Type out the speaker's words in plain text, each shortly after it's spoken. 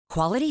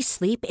Quality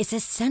sleep is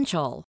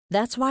essential.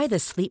 That's why the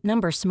Sleep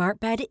Number Smart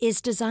Bed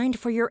is designed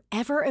for your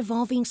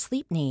ever-evolving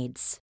sleep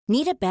needs.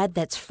 Need a bed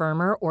that's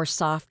firmer or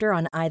softer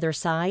on either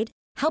side?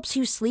 Helps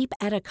you sleep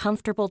at a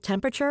comfortable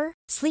temperature?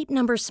 Sleep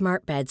Number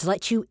Smart Beds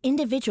let you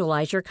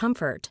individualize your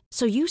comfort,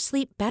 so you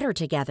sleep better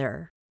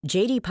together.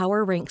 J.D.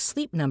 Power ranks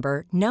Sleep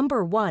Number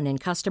number 1 in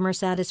customer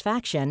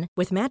satisfaction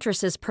with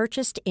mattresses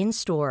purchased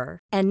in-store.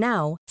 And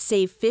now,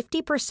 save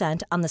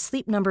 50% on the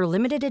Sleep Number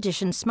Limited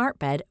Edition Smart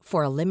Bed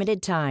for a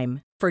limited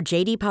time. For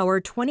J.D. Power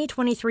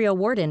 2023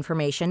 award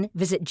information,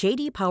 visit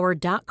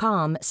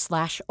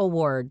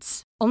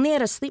jdpower.com/awards. Only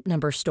at a Sleep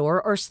Number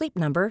store or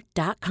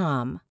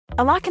sleepnumber.com.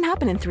 A lot can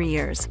happen in 3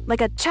 years,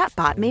 like a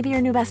chatbot may be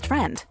your new best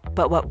friend.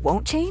 But what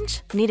won't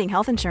change? Needing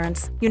health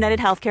insurance. United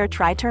Healthcare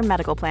Tri-Term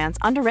Medical Plans,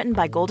 underwritten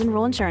by Golden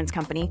Rule Insurance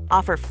Company,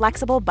 offer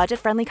flexible,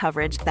 budget-friendly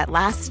coverage that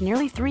lasts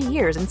nearly 3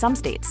 years in some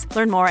states.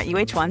 Learn more at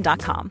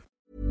uh1.com.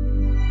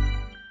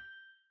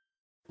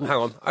 Hang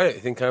on, I don't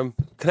think I'm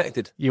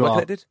connected. You Am I are.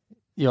 connected?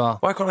 You are.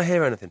 Why can't I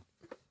hear anything?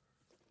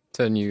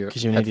 Turn you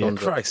Because you're an idiot.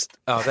 Christ.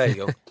 Oh, there you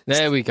go.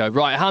 There we go.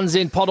 Right, hands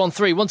in, pod on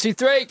 3. 1, 2,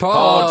 3.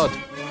 Pod.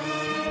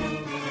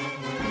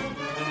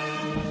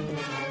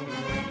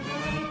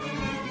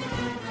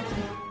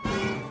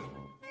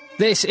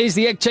 This is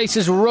the Egg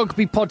Chasers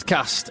Rugby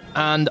Podcast,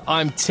 and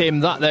I'm Tim.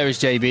 That there is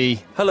JB.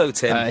 Hello,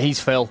 Tim. He's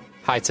Phil.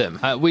 Hi, Tim.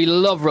 We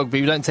love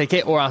rugby. We don't take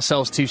it or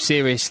ourselves too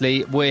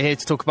seriously. We're here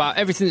to talk about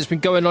everything that's been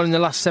going on in the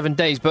last 7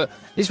 days, but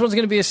this one's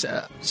going to be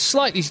a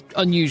slightly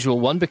unusual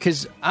one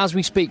because as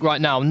we speak right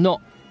now,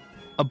 not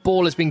a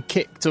ball has been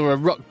kicked or a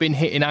ruck been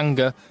hit in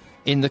anger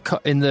in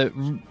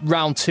the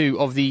round 2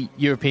 of the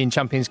European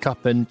Champions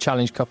Cup and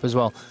Challenge Cup as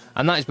well.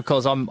 And that is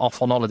because I'm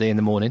off on holiday in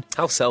the morning.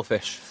 How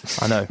selfish.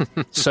 I know.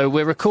 So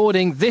we're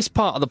recording this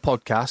part of the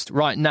podcast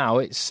right now.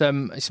 It's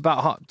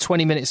about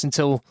 20 minutes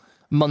until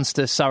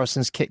Munster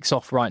Saracens kicks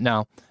off right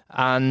now.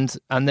 And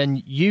then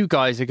you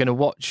guys are going to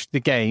watch the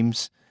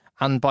games,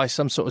 and by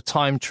some sort of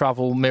time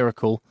travel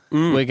miracle,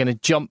 we're going to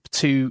jump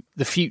to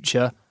the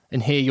future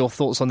and hear your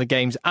thoughts on the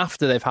games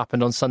after they've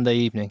happened on Sunday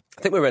evening.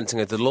 I think we're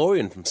renting a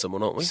DeLorean from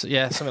someone, aren't we? So,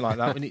 yeah, something like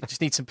that. We just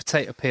need some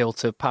potato peel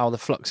to power the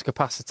flux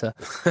capacitor,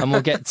 and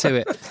we'll get to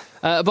it.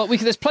 But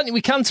there's plenty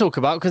we can talk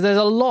about because there's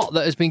a lot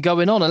that has been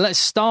going on. And let's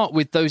start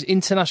with those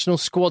international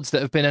squads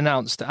that have been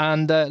announced.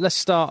 And let's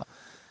start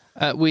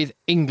with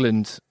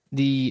England,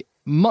 the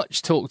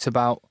much talked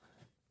about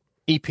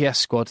EPS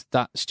squad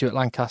that Stuart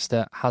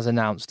Lancaster has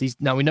announced.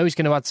 Now, we know he's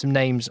going to add some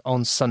names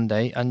on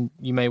Sunday, and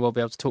you may well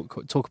be able to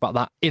talk about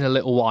that in a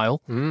little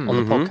while on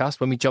the podcast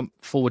when we jump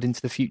forward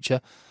into the future.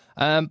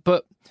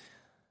 But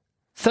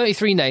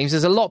 33 names,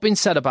 there's a lot been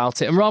said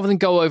about it, and rather than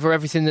go over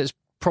everything that's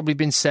probably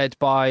been said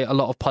by a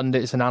lot of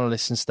pundits and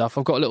analysts and stuff,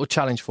 I've got a little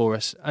challenge for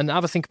us. And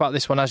have a think about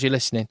this one as you're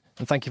listening.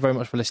 And thank you very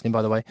much for listening,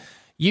 by the way.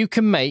 You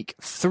can make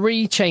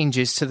 3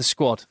 changes to the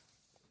squad.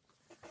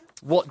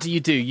 What do?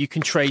 You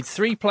can trade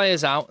 3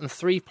 players out and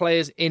 3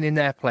 players in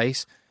their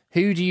place.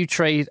 Who do you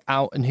trade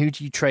out and who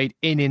do you trade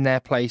in their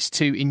place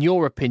to, in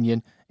your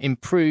opinion,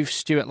 improve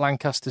Stuart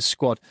Lancaster's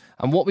squad?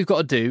 And what we've got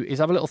to do is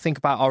have a little think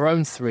about our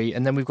own 3,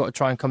 and then we've got to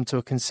try and come to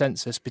a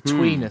consensus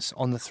between us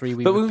on the 3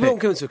 we But would we pick.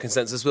 won't come to a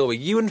consensus, will we?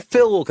 You and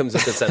Phil will come to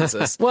a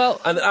consensus.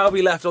 Well, and I'll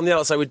be left on the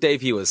outside with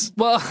Dave Hewers.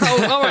 Well,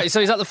 all right,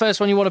 so is that the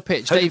first one you want to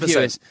pitch? Dave 100%.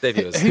 Hewers. Dave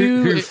Hewers.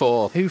 Who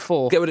for? Who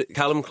for? Get rid of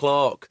Callum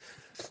Clark.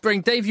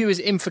 Bring Dave Hewers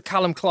in for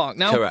Callum Clark.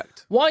 Now,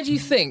 Correct. Why do you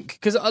think,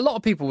 because a lot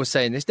of people were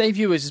saying this, Dave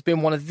Hewers has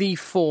been one of the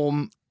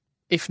form,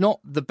 if not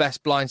the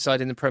best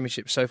blindside in the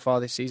Premiership so far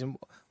this season.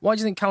 Why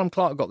do you think Callum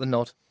Clark got the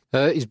nod?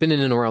 He's been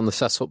in and around the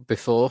setup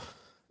before,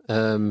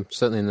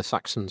 certainly in the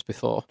Saxons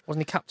before.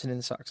 Wasn't he captain in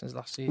the Saxons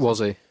last season? Was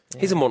he? Yeah.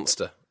 He's a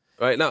monster.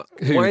 Right now,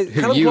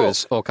 Who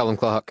Ewers or Callum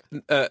Clark?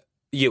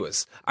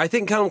 Ewers. I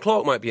think Callum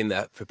Clark might be in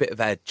there for a bit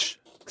of edge.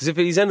 Because if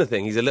he's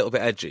anything, he's a little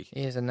bit edgy.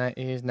 He is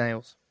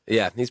nails.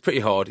 Yeah, he's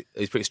pretty hard.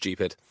 He's pretty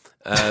stupid.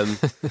 I'm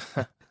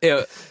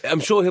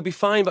sure he'll be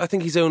fine, but I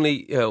think he's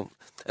only, well,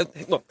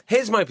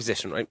 here's my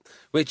position, right?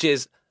 Which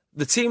is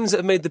the teams that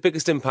have made the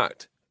biggest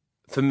impact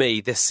for me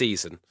this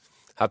season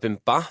have been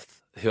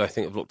Bath, who I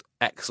think have looked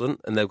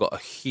excellent, and they've got a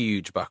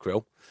huge back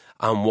row,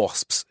 and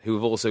Wasps, who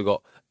have also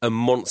got a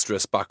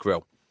monstrous back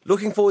row.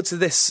 Looking forward to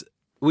this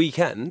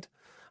weekend,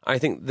 I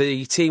think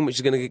the team which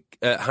is going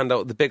to hand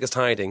out the biggest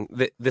hiding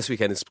this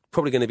weekend is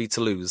probably going to be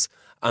Toulouse,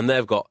 and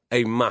they've got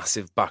a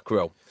massive back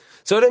row.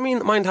 So I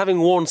don't mind having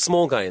one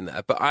small guy in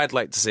there, but I'd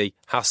like to see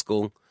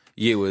Haskell,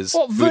 Ewers,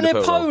 What,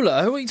 Vunipola.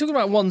 Vunipola? Who are you talking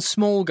about? One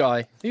small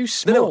guy? Who's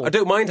small? No, I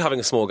don't mind having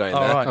a small guy in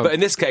there, right. but in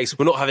this case,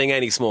 we're not having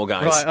any small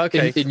guys. Right,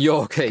 okay. In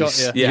your case, Got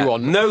ya. Yeah, you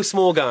want no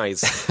small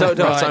guys.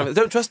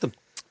 Don't trust them.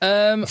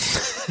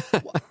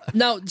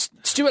 Now,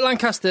 Stuart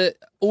Lancaster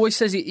always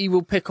says he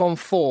will pick on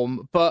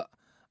form, but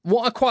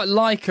what I quite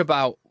like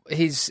about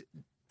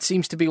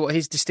seems to be what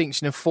his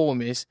distinction of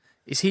form is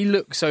he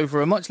looks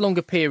over a much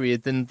longer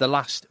period than the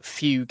last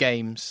few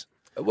games.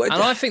 And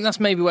I think that's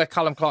maybe where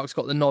Callum Clark's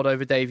got the nod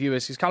over Dave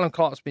Ewers, because Callum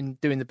Clark's been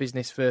doing the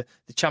business for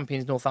the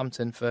champions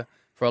Northampton for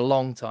for a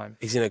long time.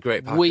 He's in a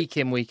great package. Week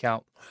in, week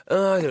out.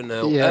 I don't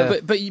know. Yeah.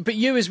 But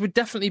Ewers would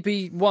definitely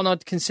be one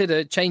I'd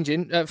consider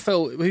changing.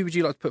 Phil, who would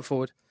you like to put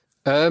forward?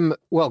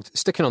 Well,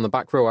 sticking on the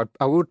back row,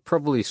 I would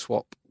probably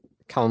swap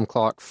Callum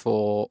Clark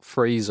for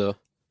Fraser.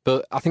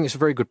 But I think it's a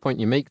very good point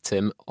you make,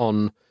 Tim,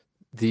 on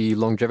the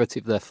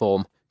longevity of their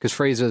form. Because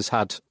Fraser's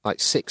had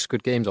like 6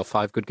 good games or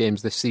 5 good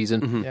games this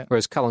season,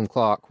 whereas Callum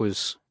Clark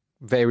was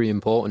very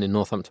important in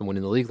Northampton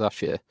winning the league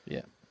last year.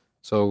 Yeah.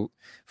 So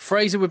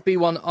Fraser would be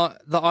one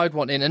that I'd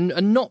want in,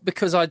 and not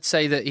because I'd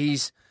say that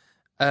he's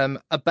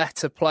a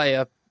better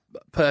player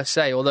per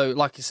se, although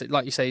like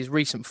you say, his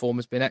recent form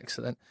has been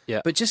excellent. Yeah.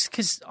 But just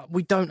because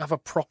we don't have a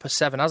proper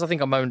 7, as I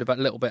think I moaned about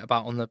a little bit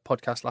about on the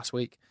podcast last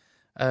week.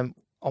 I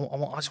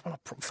just want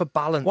for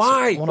balance.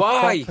 Why? I want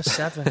Why? a proper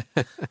 7.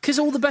 Because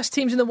all the best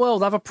teams in the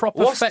world have a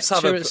proper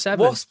fetcher at 7.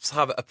 Wasps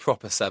have a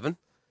proper 7.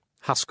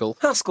 Haskell.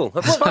 That's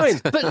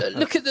fine. But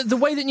look at the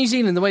way that New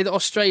Zealand, the way that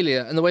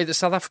Australia, and the way that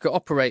South Africa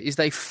operate is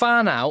they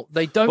fan out.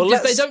 They don't.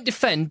 They don't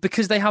defend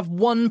because they have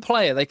one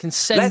player they can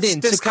send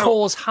in to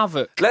cause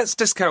havoc. Let's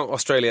discount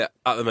Australia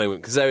at the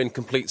moment because they're in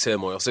complete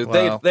turmoil, so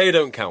they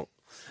don't count.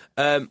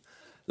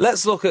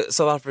 Let's look at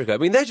South Africa. I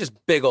mean, they're just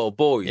big old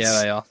boys.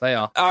 Yeah, they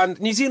are. And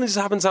New Zealand just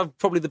happens to have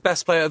probably the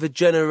best player of a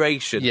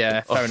generation.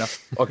 Yeah, fair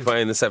enough.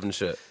 Occupying the 7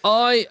 shirt.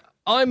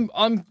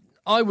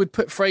 I would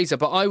put Fraser,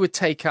 but I would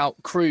take out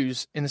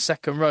Cruz in the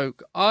second row.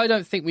 I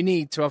don't think we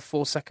need to have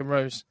 4 second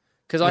rows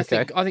because I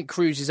think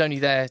Cruz is only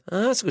there.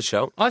 That's a good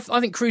shout. I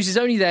think Cruz is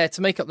only there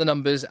to make up the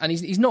numbers, and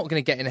he's not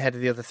going to get in ahead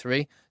of the other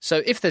 3.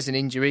 So if there's an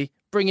injury,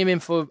 bring him in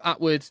for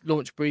Atwood,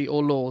 Launchbury,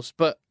 or Laws.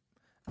 But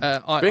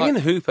bring in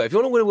Hooper. If you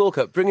want to win a World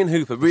Cup, bring in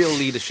Hooper. Real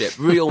leadership,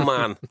 real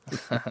man.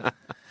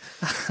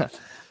 But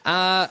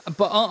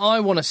I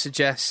want to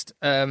suggest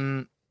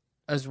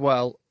as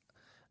well.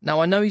 Now,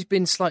 I know he's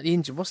been slightly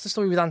injured. What's the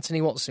story with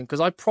Anthony Watson?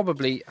 Because I'd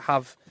probably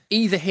have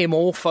either him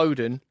or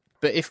Foden,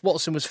 but if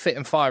Watson was fit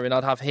and firing,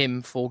 I'd have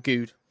him for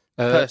Good,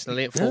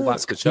 personally, at fullback.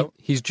 That's a good shout.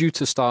 He's due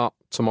to start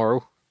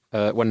tomorrow.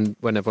 When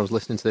everyone's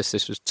listening to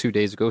this was 2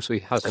 days ago, so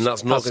he has. And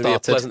that's not going to be a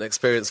pleasant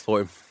experience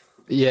for him.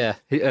 Yeah,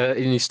 and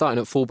he's starting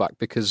at fullback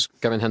because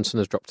Gavin Henson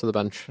has dropped to the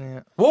bench. Yeah.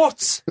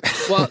 What?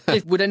 Well,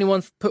 would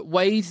anyone put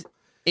Wade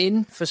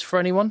in for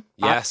anyone?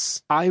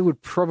 Yes. I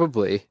would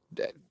probably,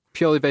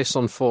 purely based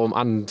on form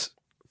and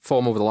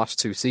form over the last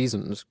 2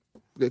 seasons,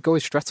 go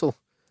with Strettel.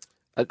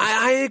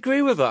 I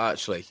agree with that,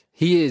 actually.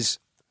 He is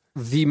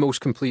the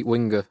most complete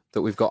winger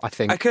that we've got, I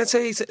think. I can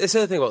say this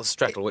other thing about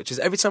Strettel, which is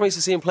every time I used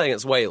to see him playing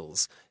against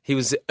Wales, he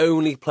was the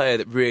only player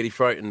that really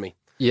frightened me.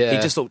 Yeah.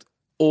 He just looked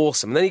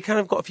awesome. And then he kind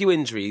of got a few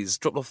injuries,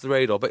 dropped off the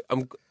radar, but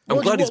I'm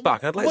glad he's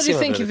back. I'd like to see him.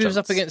 What do you think if he was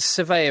up against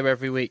Surveyor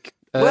every week?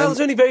 Well, there's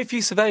only very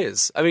few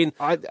surveyors. I mean,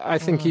 I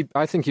think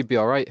he'd be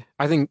all right.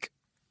 I think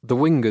the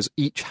wingers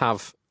each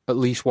have at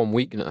least one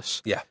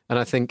weakness. Yeah. And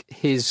I think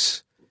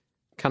his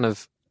kind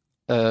of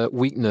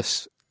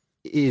weakness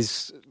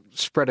is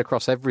spread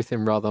across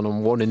everything rather than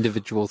on one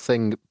individual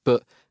thing.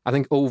 But I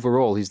think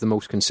overall he's the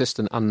most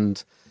consistent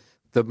and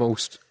the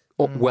most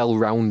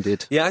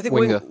well-rounded. Yeah, I think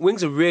winger.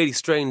 wing's a really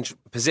strange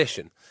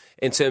position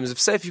in terms of,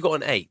 say, if you've got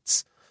an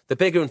 8, the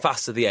bigger and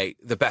faster the 8,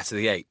 the better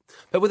the 8.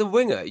 But with a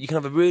winger, you can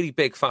have a really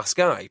big, fast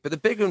guy. But the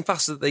bigger and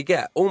faster they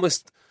get,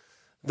 almost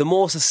the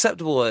more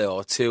susceptible they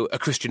are to a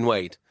Christian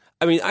Wade.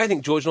 I mean, I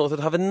think George North would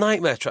have a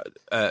nightmare trying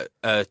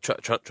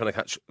to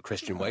catch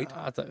Christian Wade.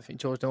 I don't think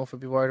George North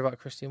would be worried about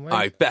Christian Wade.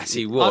 I bet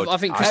he would. I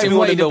think Christian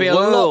Wade would be a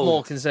lot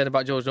more concerned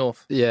about George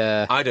North.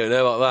 Yeah. I don't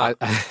know about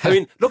that. I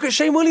mean, look at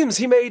Shane Williams.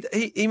 He made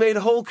a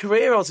whole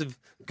career out of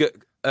going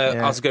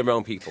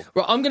around people.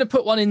 Right, I'm going to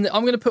put one in.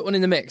 I'm going to put one in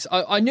the mix.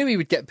 I knew he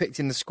would get picked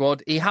in the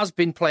squad. He has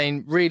been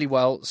playing really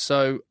well.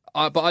 So,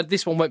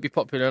 this one won't be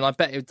popular, and I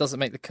bet it doesn't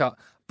make the cut.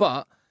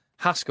 But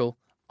Haskell,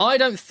 I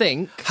don't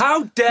think.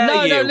 How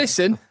dare you? No,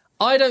 listen.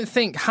 I don't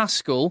think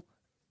Haskell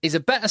is a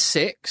better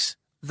 6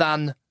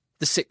 than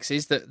the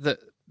 6s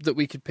that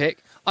we could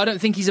pick. I don't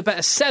think he's a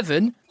better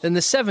 7 than the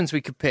 7s we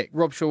could pick,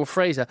 Rob Shaw or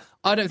Fraser.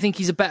 I don't think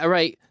he's a better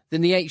 8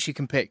 than the 8s you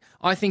can pick.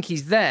 I think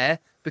he's there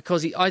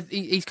because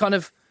he's kind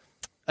of,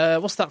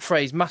 what's that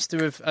phrase?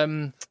 Master of...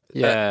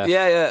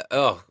 yeah.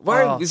 Oh,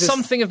 why is this?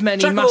 Something of many,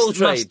 something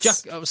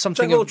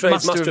of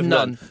master of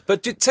none.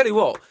 But tell you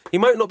what, he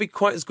might not be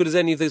quite as good as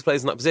any of those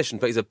players in that position,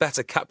 but he's a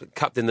better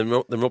captain than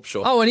Rob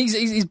Shaw. Oh, and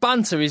his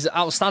banter is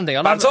outstanding.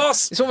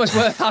 Bantos! It's almost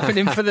worth having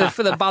him for the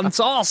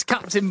Bantos,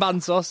 Captain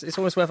Bantos. It's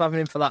almost worth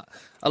having him for that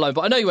alone.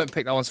 But I know you won't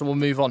pick that one, so we'll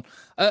move on.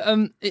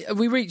 Would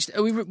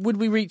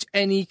we reach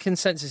any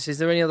consensus? Is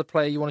there any other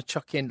player you want to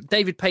chuck in?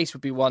 David Pace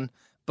would be one,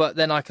 but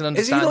then I can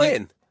understand. Is he not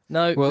in?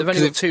 No, they've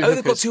only got 2 hookers. Oh,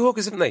 they've got 2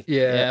 hookers, haven't they?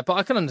 Yeah, but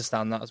I can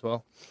understand that as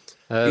well.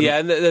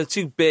 And they're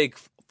 2 big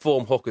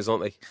form hookers,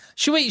 aren't they?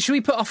 Should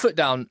we put our foot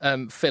down,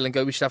 Phil, and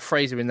go, we should have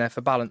Fraser in there for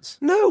balance?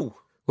 No.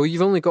 Well,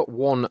 you've only got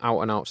one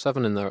out-and-out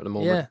 7 in there at the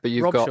moment, Yeah, but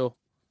you've Rob got Shaw.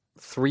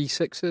 3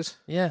 6s.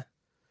 Yeah.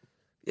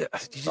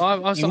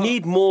 You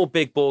need more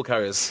big ball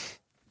carriers.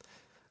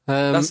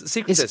 That's the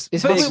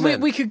secret.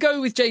 We could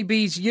go with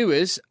JB's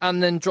Ewers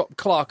and then drop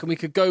Clark, and we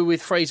could go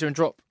with Fraser and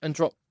drop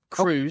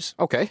Cruz.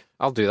 Okay,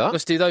 I'll do that.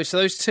 Let's do those. So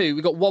those two,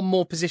 we've got one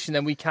more position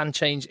then we can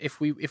change if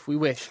we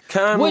wish.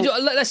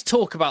 Let's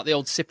talk about the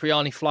old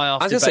Cipriani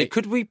fly-half I was going to debate. say,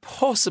 could we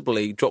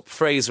possibly drop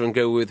Fraser and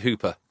go with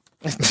Hooper?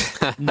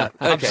 No,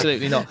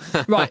 absolutely not.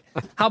 Right,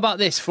 how about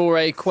this for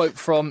a quote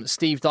from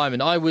Steve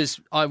Diamond? I was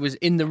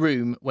in the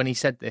room when he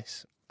said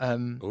this.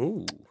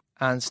 Ooh.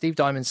 And Steve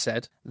Diamond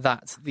said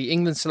that the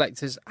England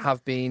selectors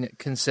have been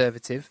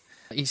conservative.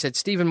 He said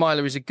Stephen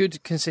Myler is a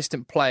good,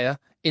 consistent player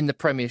in the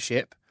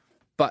Premiership,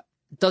 but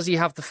does he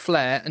have the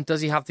flair and does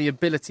he have the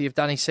ability of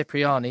Danny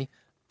Cipriani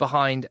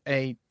behind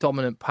a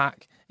dominant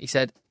pack? He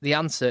said the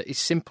answer is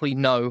simply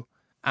no,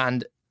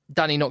 and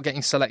Danny not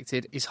getting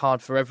selected is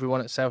hard for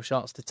everyone at Sale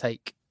Sharks to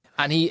take.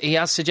 And he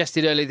has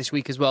suggested earlier this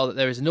week as well that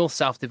there is a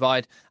north-south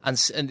divide, and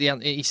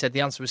he said the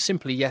answer was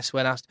simply yes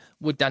when asked,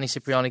 would Danny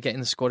Cipriani get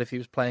in the squad if he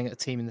was playing at a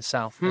team in the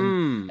south?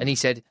 And he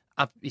said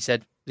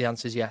the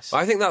answer is yes.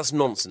 I think that's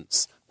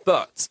nonsense.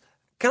 But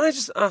can I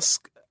just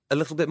ask a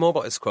little bit more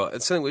about this quote?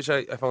 It's something which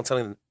I found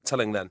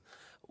telling then.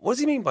 What does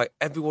he mean by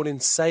everyone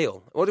in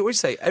Sale? What did he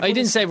say? He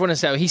didn't say everyone in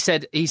Sale. He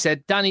said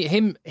Danny,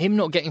 him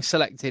not getting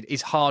selected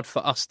is hard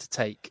for us to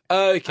take.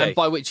 Okay. And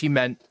by which he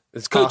meant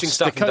it's coaching us,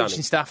 staff, the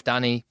coaching staff,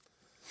 Danny,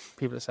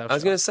 people at Sale. I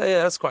was going to say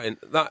that's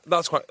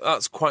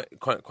quite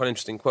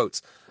interesting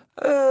quotes.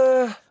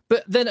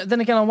 But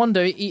then again, I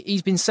wonder.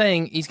 He's been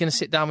saying he's going to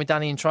sit down with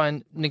Danny and try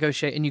and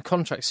negotiate a new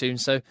contract soon.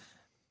 So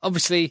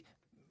obviously,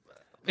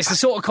 it's the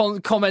sort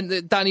of comment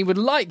that Danny would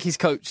like his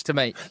coach to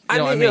make. You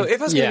know what I mean?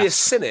 If I was going to be a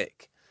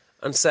cynic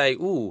and say,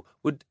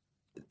 would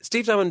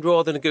Steve Diamond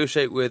rather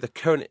negotiate with a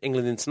current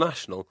England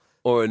international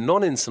or a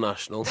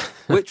non-international?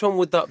 Which one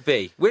would that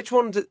be? Which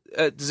one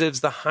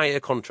deserves the higher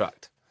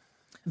contract?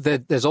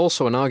 There's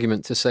also an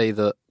argument to say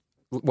that,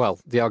 well,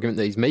 the argument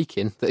that he's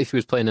making, that if he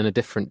was playing in a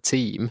different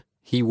team,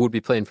 he would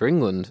be playing for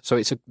England. So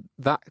it's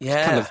kind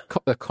of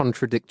a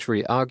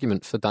contradictory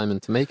argument for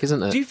Diamond to make,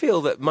 isn't it? Do you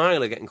feel that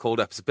Myler getting called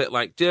up is a bit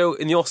like,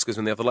 in the Oscars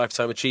when they have the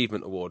Lifetime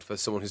Achievement Award for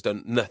someone who's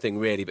done nothing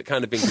really, but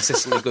kind of been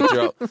consistently good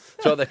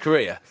throughout their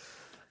career?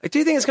 Do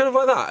you think it's kind of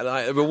like that,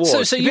 like a reward?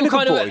 So are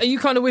you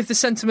kind of with the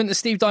sentiment that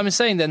Steve Diamond's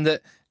saying then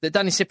that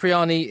Danny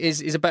Cipriani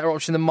is a better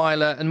option than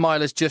Myler, and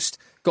Myler's just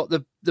got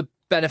the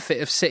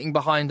benefit of sitting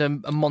behind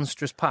a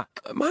monstrous pack?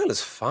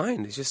 Myler's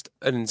fine. He's just,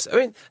 I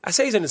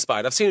say he's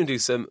uninspired. I've seen him do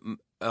some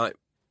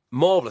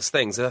marvellous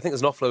things. And I think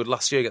there's an offload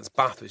last year against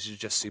Bath, which is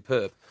just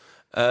superb.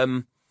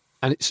 And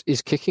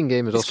his kicking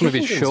game is also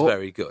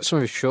very good. Some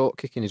of his short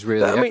kicking is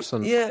really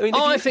excellent. Yeah,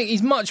 I think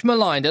he's much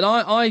maligned, and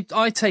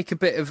I take a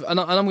bit of, and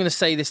I'm going to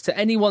say this to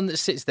anyone that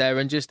sits there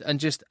and just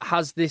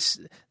has this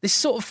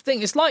sort of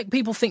thing. It's like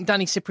people think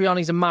Danny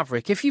Cipriani's a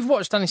maverick. If you've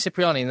watched Danny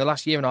Cipriani in the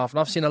last year and a half,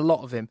 and I've seen a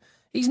lot of him,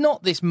 he's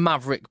not this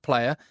maverick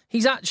player.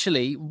 He's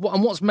actually,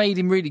 and what's made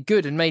him really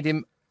good and made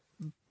him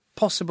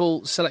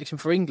possible selection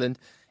for England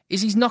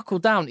is he's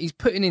knuckled down, he's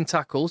putting in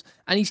tackles,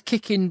 and he's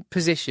kicking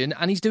position,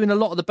 and he's doing a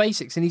lot of the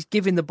basics, and he's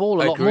giving the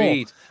ball a lot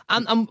more.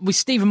 And with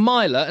Stephen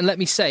Myler, and let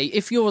me say,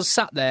 if you're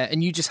sat there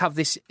and you just have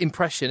this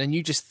impression and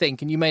you just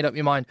think and you made up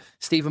your mind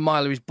Stephen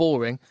Myler is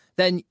boring,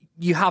 then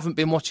you haven't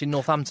been watching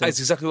Northampton. That's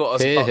exactly what I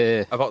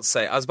was about to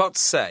say. I was about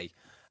to say,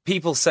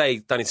 people say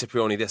Danny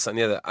Cipriani this and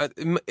the other.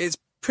 It's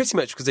pretty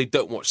much because they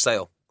don't watch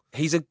Sale.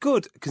 He's a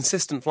good,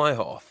 consistent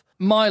fly-half.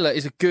 Myler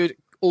is a good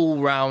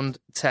all-round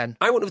 10.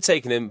 I wouldn't have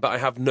taken him, but I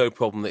have no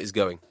problem that he's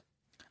going.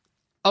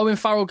 Owen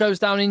Farrell goes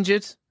down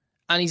injured,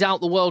 and he's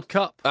out the World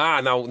Cup.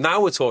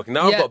 Now we're talking.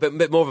 Now I've got a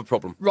bit more of a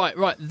problem. Right.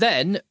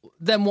 Then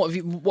what have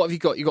you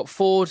got? You've got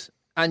Ford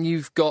and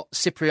you've got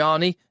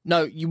Cipriani.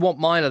 No, you want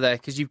Myler there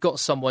because you've got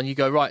someone. You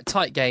go, right,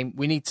 tight game.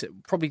 We need to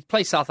probably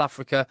play South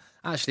Africa.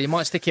 Actually, you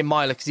might stick in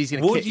Myler because he's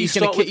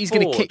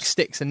going to kick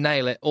sticks and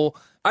nail it. Or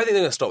I think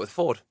they're going to start with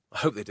Ford. I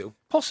hope they do.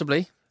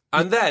 Possibly.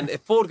 And then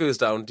if Ford goes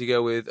down, do you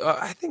go with?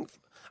 I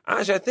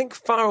think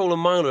Farrell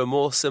and Myler are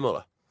more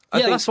similar.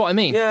 That's what I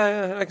mean.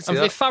 Yeah, I can see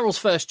that. If Farrell's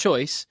first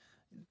choice,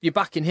 you're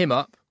backing him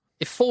up.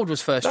 If Ford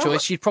was first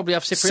choice, you'd probably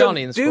have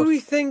Cipriani in the squad. Do we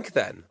think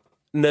then,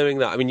 knowing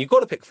that, you've got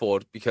to pick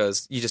Ford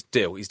because you just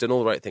do. He's done all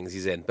the right things.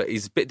 He's in, but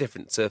he's a bit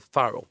different to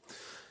Farrell.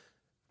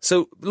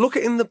 So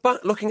looking at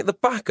the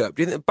backup,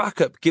 do you think the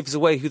backup gives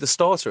away who the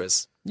starter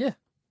is? Yeah.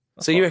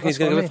 So you reckon he's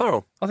going to go with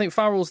Farrell? I think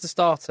Farrell's the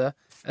starter,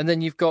 and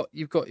then you've got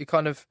your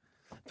kind of.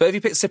 But if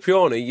you pick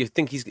Cipriani, you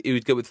think he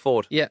would go with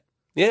Ford? Yeah.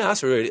 Yeah,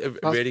 that's really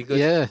good.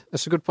 Yeah,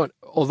 that's a good point.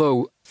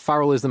 Although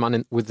Farrell is the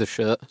man with the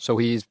shirt, so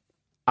he's,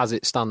 as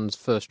it stands,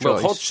 first choice.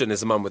 Well, Hodgson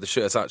is the man with the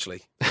shirt,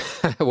 actually.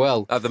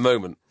 Well, at the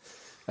moment.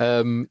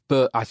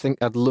 But I think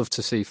I'd love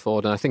to see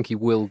Ford, and I think he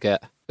will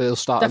get. He'll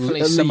start at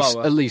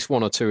least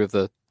one or two of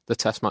the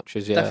Test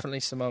matches. Yeah,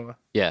 definitely Samoa.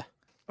 Yeah.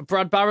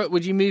 Brad Barrett,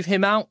 would you move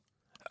him out?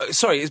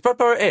 Sorry, is Brad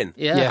Barrett in?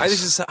 Yeah. Yes.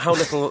 This is how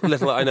little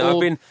I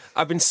know.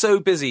 I've been so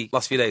busy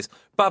last few days.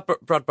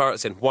 Brad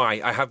Barrett's in.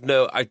 Why?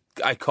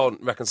 I can't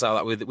reconcile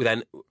that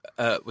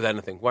with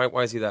anything. Why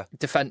is he there?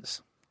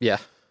 Defence. Yeah.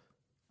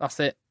 That's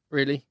it,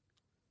 really.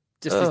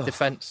 Just his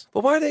defence.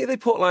 But why don't they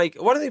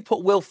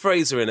put Will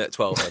Fraser in at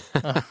 12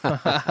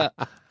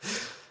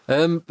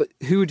 then? But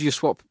who would you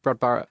swap Brad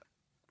Barrett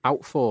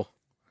out for?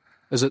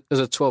 as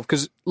a 12,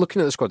 because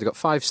looking at the squad, they've got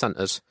 5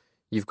 centres.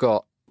 You've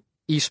got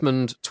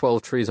Eastman,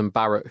 12 Trees and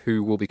Barrett,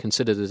 who will be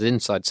considered as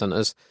inside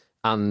centres,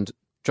 and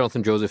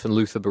Jonathan Joseph and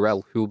Luther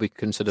Burrell, who will be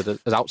considered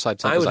as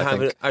outside centres, I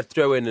think. I'd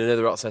throw in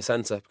another outside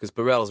centre, because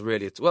Burrell's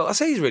really I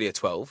say he's really a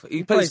 12.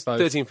 He plays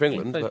 13 for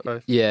England.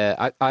 But...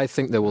 Yeah, I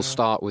think they will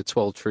start with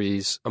 12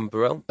 Trees. And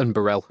Burrell? And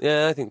Burrell.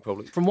 Yeah, I think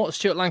probably. From what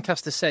Stuart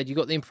Lancaster said, you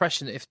got the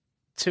impression that if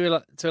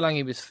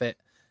Tuolangi was fit,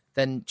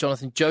 then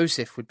Jonathan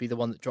Joseph would be the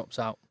one that drops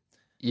out.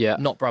 Yeah.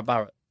 Not Brad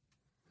Barrett.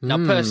 Now,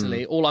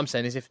 personally, all I'm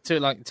saying is if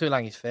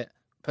Tuolangi's fit,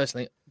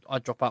 personally,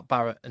 I'd drop out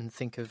Barrett and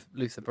think of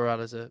Luther Burrell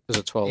as a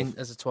 12.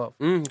 As a 12.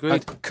 Agreed. I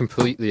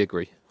completely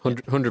agree.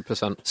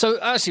 100%. So,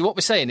 actually, what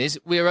we're saying is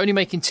we're only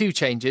making 2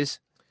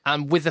 changes,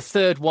 and with the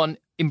third one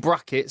in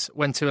brackets,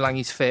 when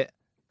Tuolangi's fit,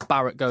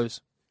 Barrett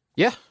goes.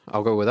 Yeah,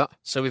 I'll go with that.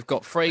 So we've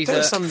got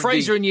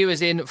Fraser and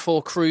Ewers in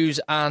for Cruz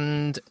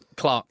and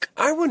Clark.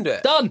 I wonder.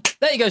 Done.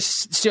 There you go,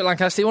 Stuart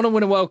Lancaster. You want to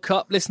win a World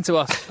Cup? Listen to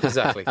us.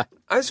 Exactly.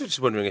 I was just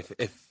wondering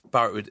if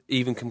Barrett would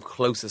even come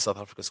close to the South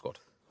Africa squad.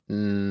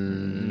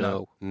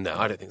 No,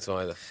 I don't think so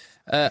either.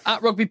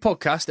 At Rugby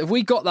Podcast, have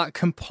we got that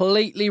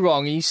completely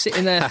wrong? Are you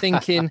sitting there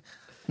thinking,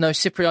 no,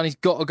 Cipriani's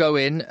got to go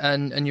in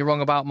and you're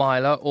wrong about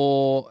Myler?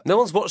 Or no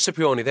one's watched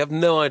Cipriani. They have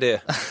no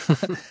idea.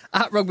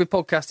 At Rugby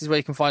Podcast is where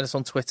you can find us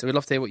on Twitter. We'd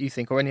love to hear what you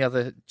think or any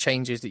other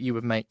changes that you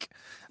would make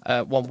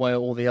one way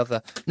or the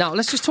other. Now,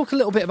 let's just talk a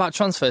little bit about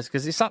transfers,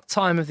 because it's that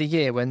time of the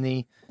year when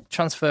the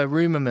transfer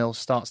rumour mill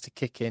starts to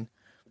kick in.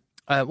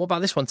 What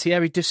about this one?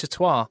 Thierry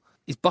Dusautoir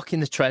is bucking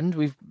the trend.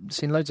 We've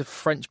seen loads of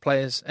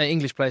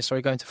English players,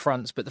 going to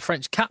France, but the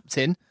French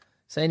captain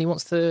saying he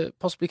wants to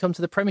possibly come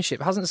to the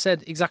Premiership. Hasn't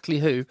said exactly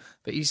who,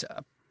 but he's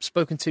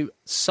spoken to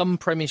some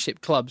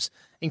Premiership clubs,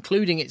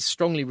 including, it's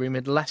strongly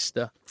rumoured,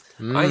 Leicester.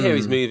 I hear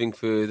he's moving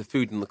for the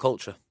food and the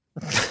culture.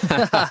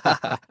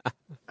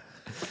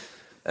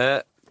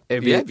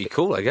 It'd be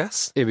cool, I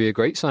guess. It'd be a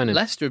great signing.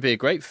 Leicester would be a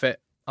great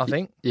fit, I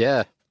think.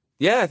 Yeah.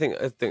 Yeah, I think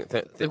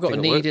they've got a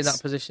need in that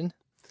position.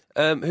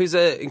 Who's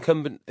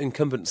incumbent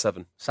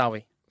 7?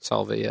 Salvi,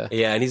 yeah.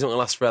 Yeah, and he's not going to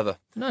last forever.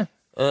 No.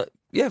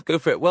 Yeah, go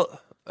for it. Well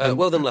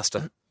done,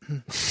 Leicester.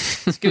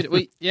 It's good.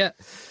 Is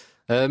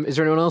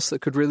there anyone else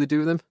that could really do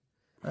with him?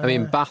 I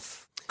mean,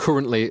 Bath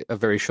currently are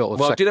very short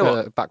of do you know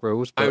what? back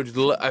rows.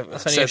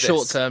 That's only a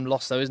short-term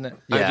loss, though, isn't it?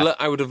 Yeah.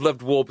 I would have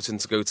loved Warburton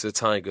to go to the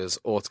Tigers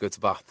or to go to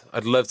Bath.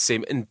 I'd love to see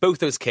him in both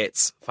those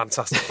kits.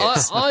 Fantastic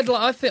kits.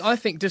 I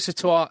think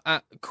Dusautoir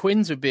at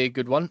Quins would be a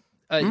good one.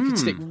 You could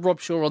stick Rob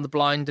Shaw on the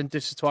blind and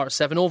Dusautoir at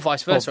 7, or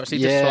vice versa. Actually,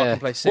 Dusautoir can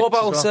play 6. What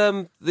about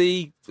well.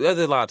 The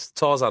other lad,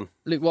 Tarzan?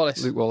 Luke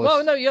Wallace.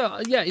 Well, no,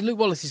 yeah, Luke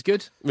Wallace is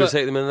good. We'll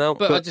take them in now.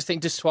 But I just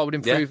think Dusautoir would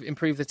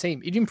improve the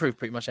team. He'd improve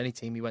pretty much any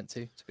team he went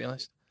to be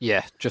honest.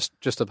 Yeah,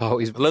 just about.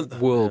 He's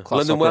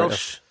world-class London operator.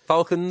 Welsh,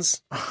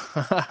 Falcons.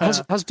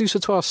 Has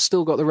Dusautoir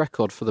still got the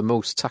record for the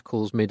most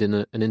tackles made in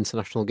an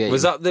international game?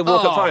 Was that the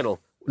World Cup final?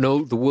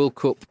 No, the World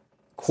Cup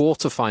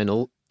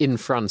quarter-final in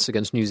France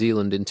against New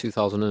Zealand in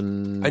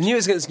 2000. I knew it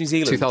was against New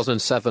Zealand.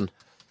 2007.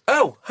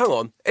 Oh, hang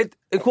on.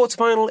 In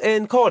quarter-final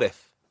in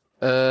Cardiff?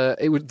 When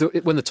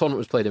the tournament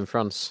was played in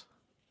France.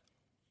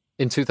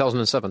 In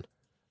 2007.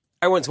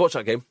 I went to watch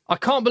that game. I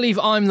can't believe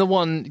I'm the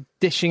one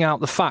dishing out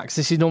the facts.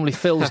 This is normally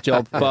Phil's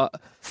job, but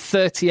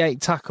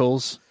 38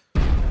 tackles.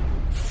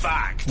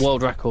 Fact.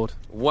 World record.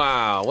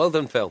 Wow, well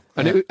done, Phil.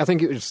 And I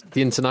think it was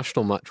the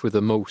international match with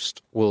the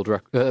most world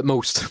records,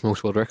 most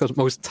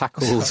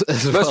tackles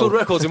as well. Most world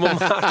records in one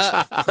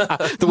match.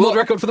 The world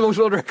record for the most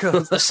world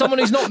records. Someone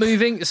who's not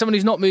moving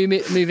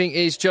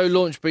is Joe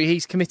Launchbury.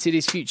 He's committed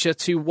his future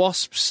to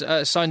Wasps,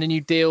 signed a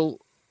new deal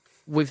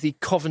with the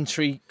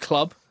Coventry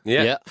club.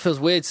 Yeah. Feels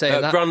weird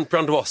saying that.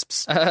 Brand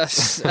Wasps.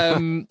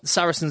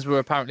 Saracens were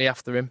apparently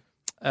after him.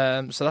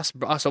 So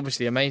that's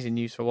obviously amazing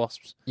news for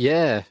Wasps.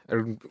 Yeah.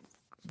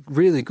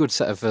 Really good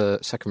set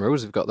of second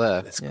rows we've got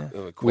there. It's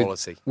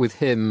quality. With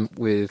him,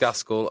 with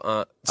Gaskell.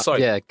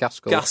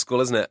 Gaskell.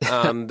 Gaskell, isn't it?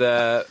 And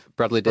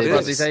Bradley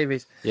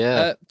Davies.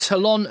 Yeah.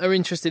 Toulon are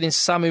interested in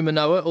Samu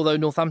Manoa, although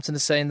Northampton are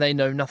saying they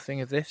know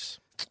nothing of this.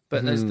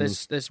 But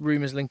there's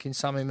rumours linking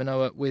Samu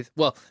Manoa with,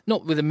 well,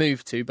 not with a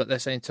move to, but they're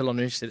saying Toulon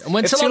are interested. And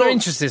when Toulon are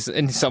interested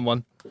in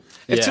someone...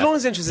 If Toulon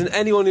is interested in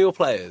any one of your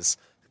players,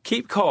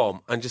 keep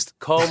calm and just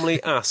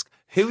calmly ask,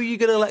 who are you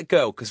going to let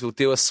go? Because we'll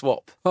do a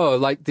swap. Oh,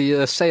 like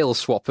the sales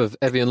swap of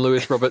Evian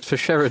Lewis Roberts for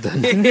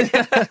Sheridan.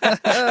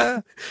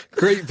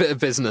 Great bit of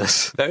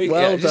business. Very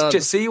well done.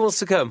 Just see who wants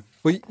to come.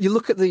 Well, you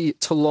look at the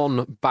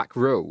Toulon back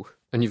row,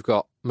 and you've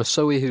got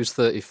Masoe, who's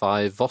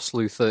 35,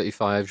 Vosloo,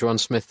 35, Joanne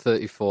Smith,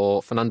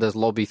 34, Fernandez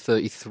Lobby,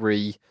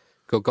 33,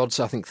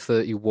 Gogodze, I think,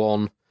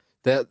 31.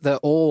 They're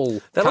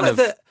all They're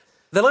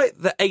like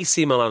the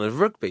AC Milan of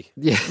rugby.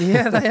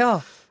 Yeah, they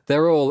are.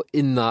 They're all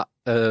in that...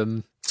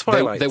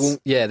 Twilight.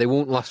 They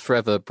won't last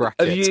forever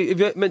bracket. Have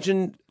you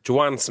mentioned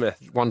Joanne Smith?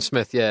 Joanne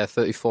Smith, yeah,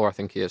 34, I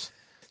think he is.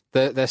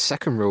 Their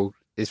second row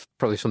is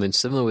probably something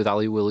similar with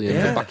Ali Williams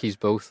and Backies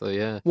both, though,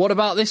 yeah. What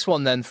about this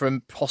one then for a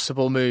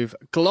possible move?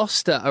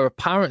 Gloucester are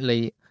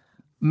apparently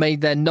made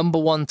their number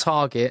one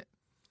target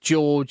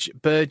George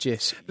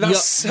Burgess.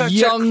 That's such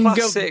a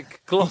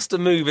classic Gloucester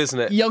move, isn't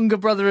it? Younger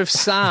brother of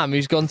Sam,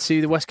 who's gone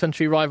to the West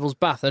Country rivals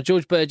Bath. Now,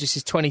 George Burgess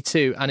is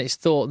 22, and it's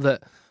thought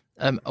that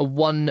a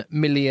 £1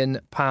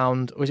 million,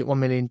 or is it $1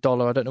 million?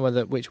 I don't know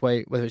whether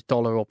it's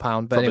dollar or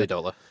pound. But Probably anyway,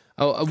 dollar.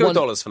 Go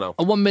dollars for now.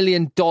 A $1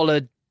 million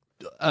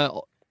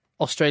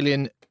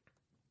Australian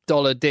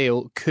dollar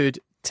deal could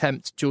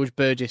tempt George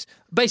Burgess.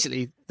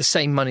 Basically, the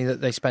same money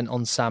that they spent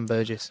on Sam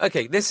Burgess.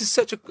 Okay, this is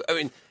such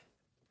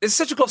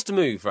a Gloucester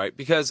move, right?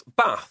 Because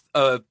Bath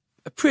are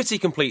a pretty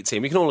complete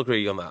team. We can all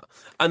agree on that.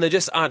 And they're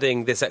just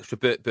adding this extra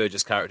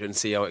Burgess character and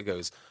see how it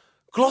goes.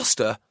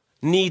 Gloucester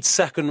needs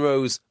second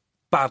rows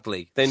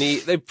badly.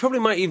 They probably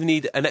might even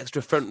need an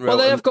extra front row. Well,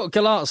 they have got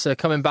Galarza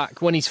coming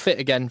back when he's fit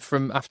again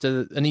from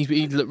after, and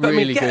he looked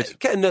really good.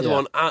 Get another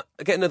one.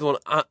 Get another one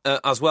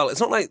as well.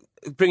 It's not like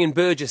bringing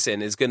Burgess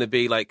in is going to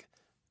be like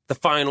the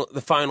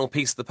final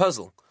piece of the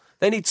puzzle.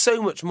 They need so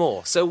much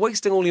more. So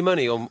wasting all your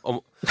money on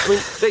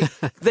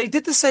they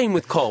did the same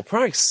with Carl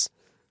Price.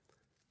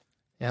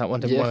 Yeah, that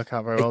one didn't work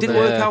out very well. It didn't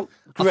work out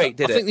great,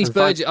 did it? I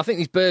think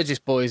these Burgess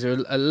boys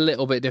are a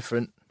little bit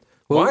different.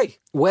 Well,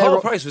 why?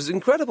 Carl Price was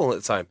incredible at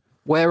the time.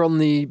 Where on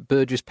the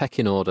Burgess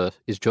pecking order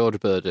is George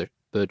Burgess?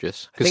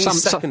 I think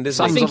he's second,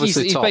 isn't he? I think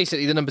he's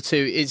basically the number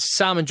two. It's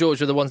Sam and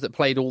George are the ones that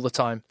played all the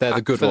time. They're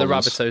the good for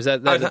ones. The Rabbitohs.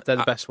 They're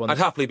the best ones. I'd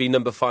happily be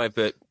number five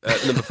Burgess.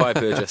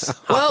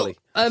 Happily.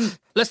 Well,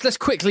 let's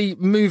quickly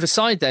move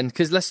aside then,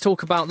 because let's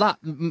talk about that.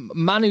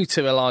 Manu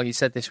Tuilagi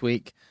said this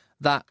week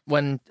that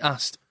when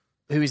asked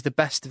who is the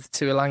best of the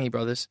Tuilagi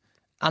brothers,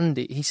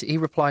 Andy, he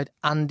replied,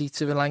 Andy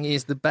Tuilagi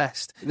is the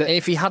best.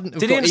 If he hadn't,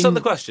 did he understand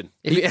the question?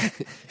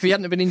 If he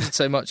hadn't been injured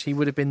so much, he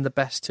would have been the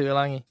best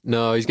Tuilagi.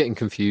 No, he's getting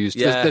confused.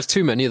 Yeah. There's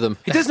too many of them.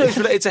 He does know he's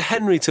related to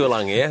Henry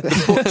Tuilagi, yeah,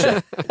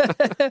 the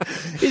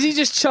butcher. Is he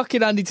just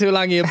chucking Andy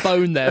Tuilagi a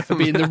bone there for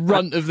being the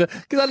runt of the?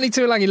 Because Andy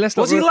Tuilagi,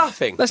 was he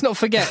laughing? Let's not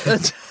forget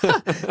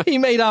that he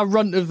made our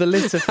runt of the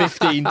litter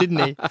 15,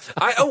 didn't he?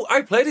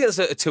 I played against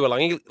a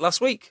Tuilagi last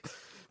week.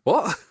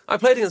 What? I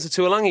played against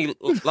a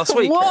Tuilagi last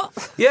week.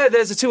 What? Yeah,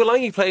 there's a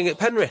Tuilagi playing at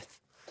Penrith,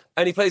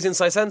 and he plays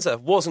inside centre.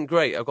 Wasn't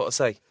great, I've got to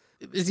say.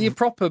 Is he a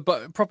proper?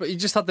 He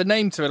just had the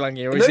name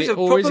Tuilagi, or No, is he a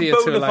bona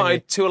Tuilagi?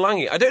 fide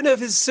Tuilagi. I don't know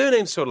if his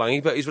surname's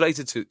Tuilagi, but he's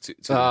related to.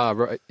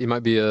 Right. He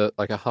might be a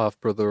half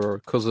brother or a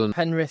cousin.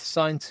 Penrith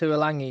signed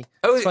Tuilagi,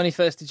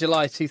 21st of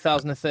July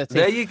 2013.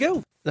 There you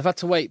go. They've had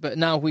to wait, but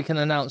now we can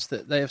announce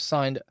that they have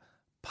signed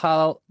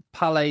Pale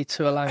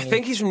Tuilagi. I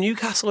think he's from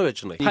Newcastle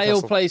originally.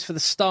 Pale plays for the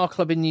Star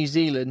Club in New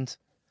Zealand.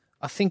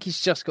 I think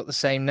he's just got the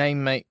same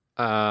name, mate.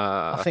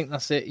 I think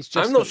that's it.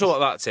 I'm not sure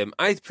about that, Tim.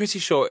 I'm pretty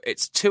sure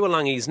it's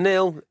Tuilagi's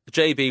 0,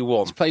 JB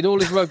 1. He's played all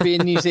his rugby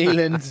in New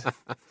Zealand.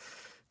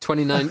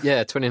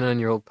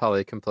 29-year-old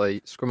Pally can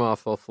play scrum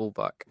half or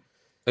fullback.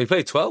 He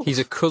played 12. He's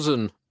a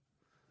cousin.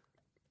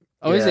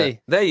 Oh, is he?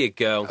 There you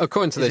go.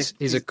 According to this,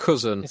 he's a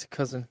cousin. He's a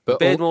cousin. But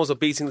Beardmores are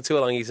beating the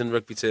Tuilagis in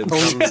rugby terms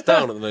hands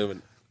down at the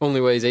moment. Only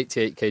weighs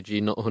 88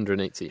 kg, not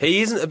 180.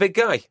 He isn't a big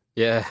guy.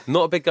 Yeah.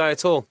 Not a big guy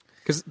at all.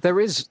 Because there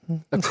is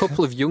a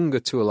couple of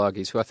younger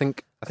Tuilagis who I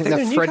think they're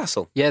in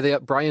Newcastle. Yeah, they are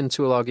Brian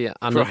Tuilagi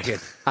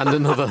and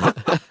another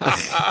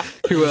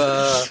who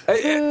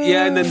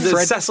yeah, and then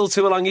there's Cecil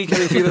Tuilagi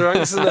coming through the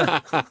ranks, isn't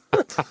there?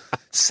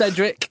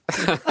 Cedric.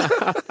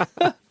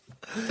 I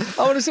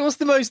want to see what's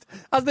the most,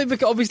 as they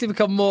obviously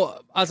become more,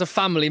 as a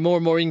family, more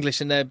and more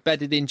English, and they're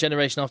bedded in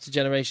generation after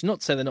generation. Not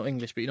to say they're not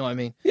English, but you know what I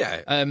mean.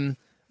 Yeah.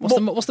 What's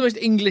the most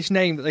English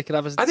name that they could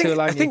have as Tuilagi?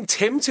 I think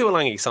Tim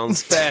Tuilagi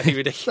sounds fairly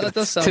ridiculous. That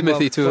does sound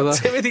Timothy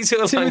Tuilagi.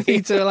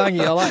 Timothy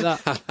Tuilagi. I like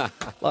that.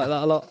 Like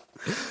that a lot.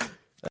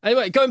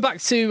 Anyway, going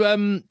back to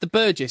the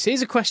Burgess,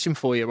 here's a question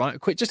for you, right?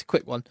 Just a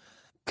quick one,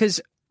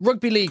 because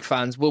rugby league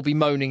fans will be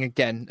moaning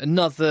again.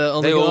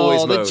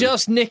 They're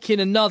just nicking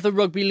another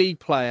rugby league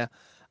player.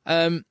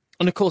 And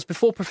of course,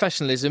 before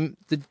professionalism,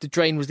 the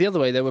drain was the other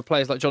way. There were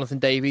players like Jonathan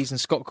Davies and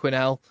Scott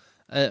Quinnell,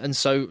 and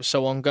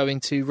so on, going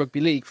to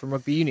rugby league from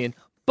rugby union.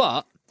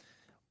 But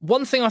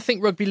one thing I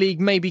think rugby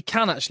league maybe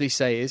can actually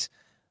say is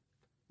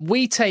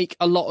we take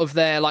a lot of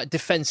their like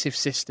defensive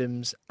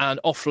systems and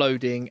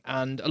offloading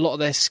and a lot of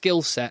their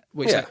skill set.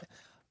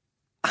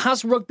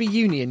 Has rugby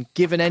union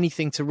given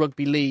anything to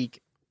rugby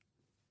league?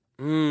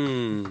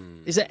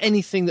 Is there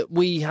anything that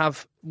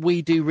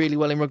we do really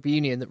well in rugby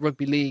union that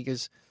rugby league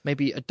has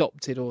maybe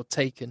adopted or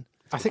taken?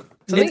 I think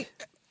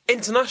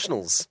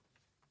internationals.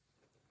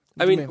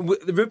 I mean,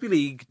 the rugby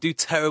league do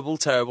terrible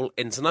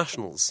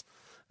internationals.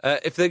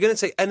 If they're going to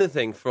take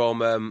anything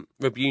from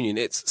rugby union,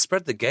 it's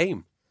spread the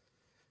game.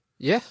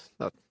 Yeah,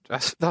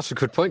 that's a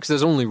good point, because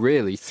there's only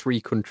really 3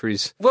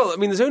 countries. Well, I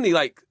mean, there's only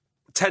like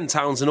 10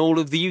 towns in all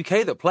of the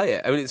UK that play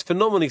it. I mean, it's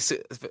phenomenally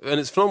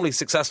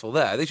successful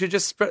there. They should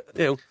just spread,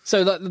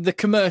 So the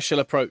commercial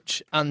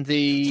approach and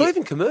the... It's not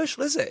even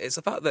commercial, is it? It's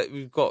the fact that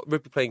we've got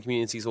rugby playing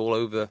communities all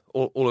over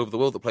the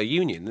world that play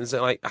union. There's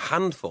like a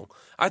handful.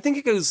 I think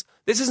it goes...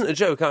 This isn't a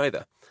joke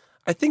either.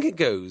 I think it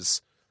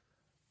goes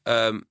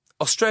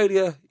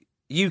Australia,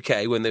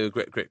 UK, when they were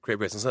Great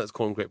Britain, so let's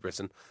call them Great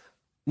Britain,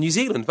 New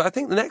Zealand, but I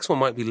think the next one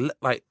might be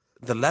like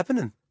the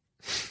Lebanon.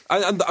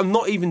 I'm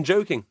not even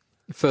joking.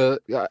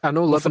 I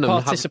know Lebanon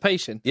for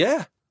participation.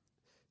 Yeah.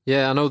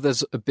 Yeah, I know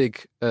there's a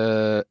big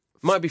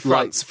Might be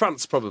France.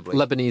 France, probably.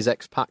 Lebanese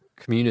expat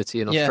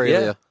community in Yeah.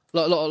 Australia.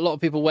 A lot of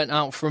people went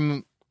out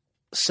from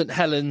St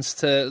Helens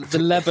to the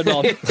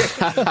Lebanon. Well,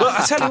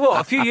 I tell you what,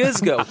 a few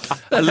years ago...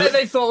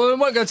 they thought, well, we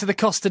won't go to the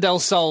Costa del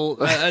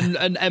Sol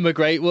and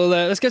emigrate. Well,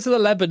 let's go to the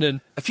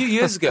Lebanon. A few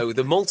years ago,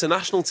 the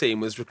multinational team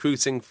was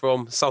recruiting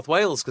from South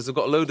Wales because they've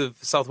got a load of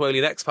South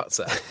Walian expats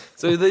there.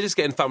 So they're just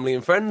getting family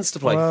and friends to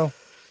play. Wow.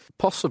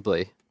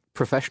 Possibly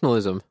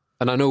professionalism.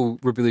 And I know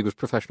rugby league was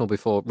professional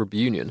before rugby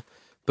union,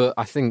 but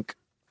I think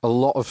a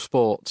lot of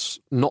sports,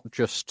 not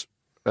just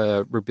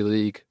rugby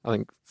league, I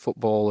think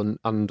football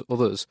and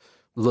others,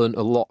 learnt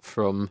a lot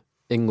from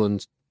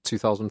England's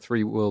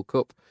 2003 World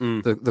Cup.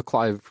 The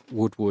Clive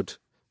Woodward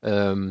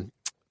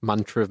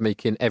mantra of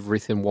making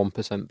everything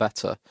 1%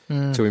 better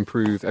to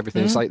improve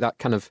everything. It's like that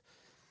kind of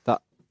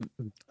that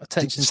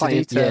Attention to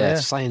detail.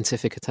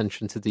 Scientific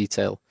attention to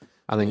detail.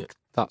 I think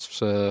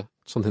that's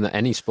something that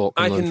any sport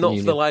can I learn from cannot for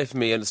uni. the life of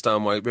me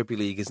understand why rugby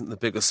league isn't the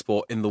biggest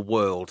sport in the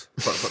world,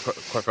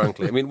 quite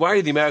frankly. I mean,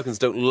 why the Americans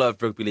don't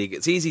love rugby league?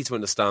 It's easy to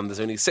understand. There's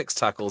only 6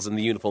 tackles and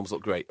the uniforms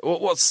look great.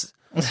 What's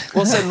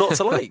there not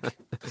to like?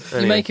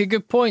 You make a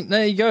good point.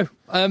 There you go.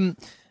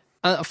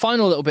 A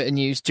final little bit of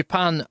news.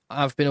 Japan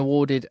have been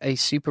awarded a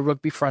Super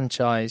Rugby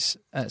franchise.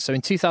 So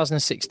in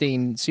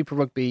 2016, Super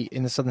Rugby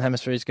in the Southern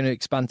Hemisphere is going to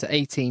expand to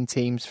 18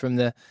 teams from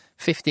the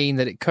 15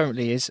 that it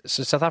currently is.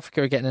 So South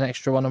Africa are getting an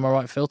extra one, am I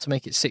right, Phil, to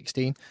make it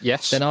 16?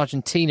 Yes. Then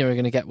Argentina are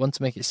going to get one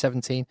to make it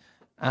 17.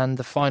 And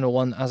the final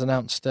one, as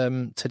announced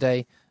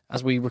today,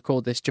 as we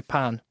record this,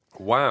 Japan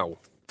Wow.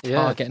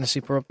 are getting a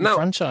Super Rugby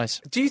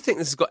franchise. Do you think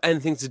this has got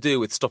anything to do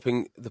with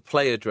stopping the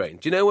player drain?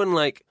 Do you know when,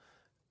 like,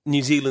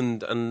 New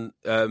Zealand and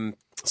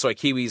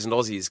Kiwis and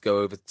Aussies go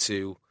over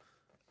to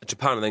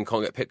Japan and then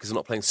can't get picked because they're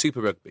not playing Super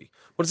Rugby?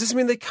 Well, does this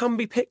mean they can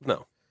be picked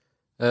now?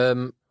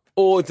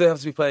 Or do they have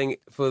to be playing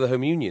for the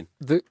home union?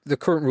 The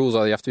current rules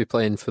are you have to be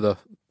playing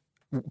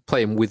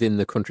within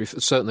the country.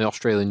 Certainly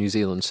Australia and New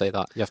Zealand say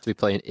that. You have to be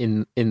playing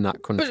in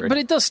that country. But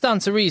it does stand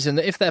to reason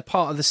that if they're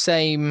part of the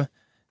same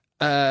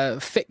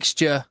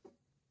fixture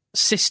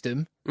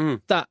system,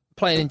 that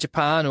playing in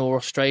Japan or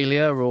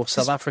Australia or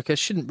South Africa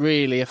shouldn't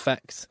really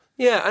affect...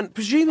 Yeah, and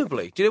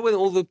presumably, do you know when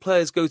all the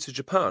players go to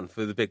Japan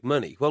for the big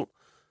money? Well,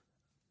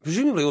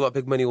 presumably all that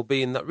big money will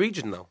be in that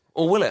region now.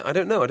 Or will it? I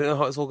don't know. I don't know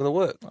how it's all going to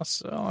work.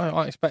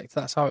 I expect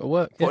that's how it'll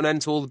work. Put an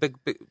end to all the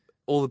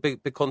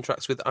big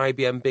contracts with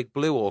IBM Big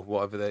Blue or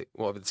whatever the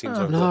teams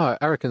are. No,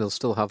 I reckon they'll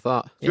still have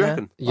that. Do you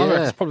reckon? I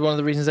reckon it's probably one of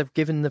the reasons they've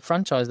given the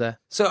franchise there.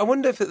 So I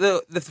wonder if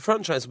the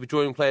franchise will be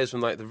drawing players from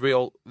like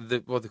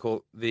what they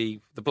call the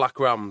Black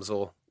Rams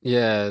or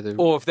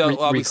if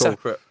they'll be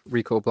separate.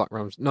 Rico Black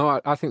Rams.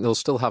 No, I think they'll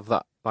still have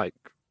that like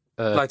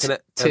an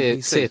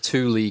tier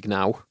 2 league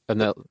now, and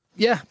they'll.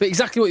 Yeah, but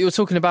exactly what you were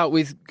talking about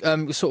with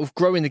sort of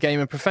growing the game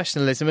and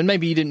professionalism, and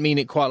maybe you didn't mean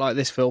it quite like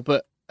this, Phil,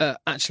 but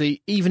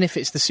actually, even if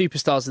it's the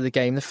superstars of the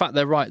game, the fact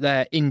they're right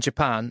there in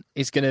Japan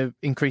is going to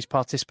increase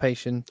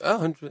participation.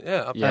 Oh,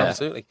 yeah,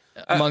 absolutely.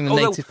 Among the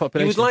native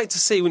population. You would like to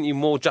see, wouldn't you,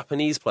 more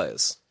Japanese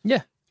players?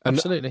 Yeah,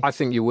 absolutely. I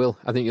think you will.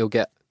 I think you'll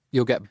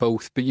get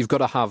both, but you've got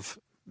to have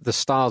the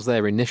stars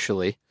there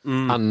initially,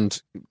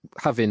 and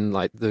having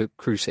like the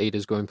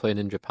Crusaders going playing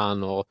in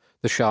Japan or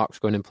the Sharks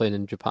going and playing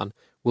in Japan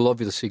will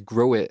obviously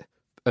grow it,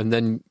 and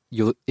then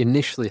you'll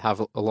initially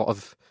have a lot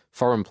of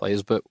foreign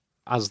players, but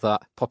as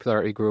that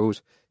popularity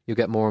grows, you'll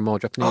get more and more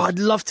Japanese. I'd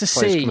love to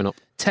see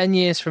 10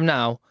 years from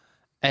now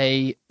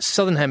a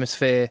Southern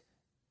Hemisphere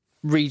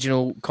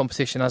regional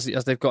competition as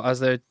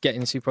they're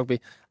getting Super Rugby,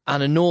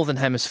 and a Northern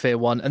Hemisphere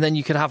one, and then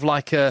you could have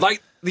like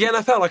the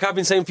NFL, like I've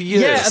been saying for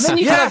years. Yeah, and then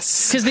you could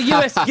because the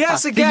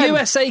US, again. The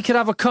USA could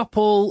have a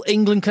couple,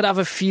 England could have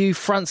a few,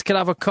 France could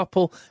have a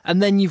couple,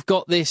 and then you've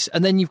got this,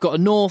 and then you've got a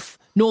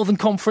Northern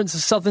Conference, a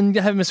Southern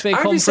Hemisphere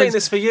Conference. I've been saying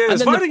this for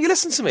years. Why don't you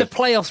listen to me? The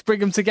playoffs bring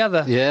them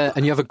together. Yeah,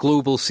 and you have a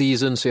global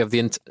season, so you have the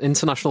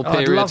international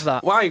period. I'd love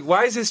that.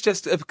 Why has this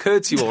just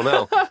occurred to you all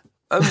now?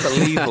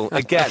 Unbelievable.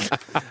 Again.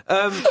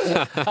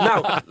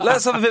 Now,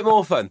 let's have a bit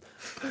more fun.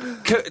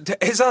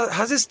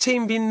 Has this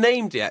team been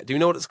named yet? Do you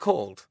know what it's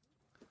called?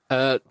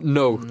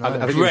 No.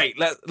 Great.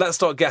 Let's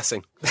start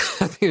guessing. I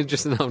think it was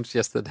just announced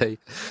yesterday.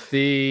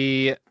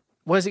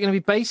 Where's it going to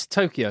be based?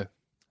 Tokyo.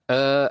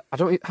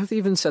 Have they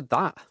even said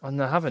that? Oh,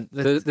 no, I haven't.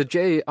 The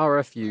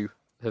JRFU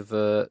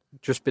have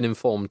just been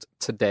informed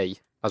today,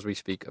 as we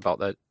speak, about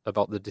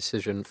the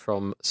decision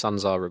from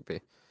Sanzar Rugby.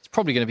 It's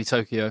probably going to be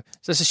Tokyo.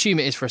 So let's assume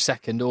it is for a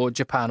second, or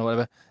Japan, or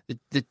whatever.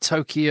 The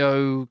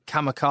Tokyo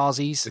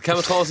Kamikazes. The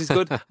Kamikazes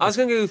good. I was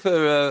going to go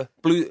for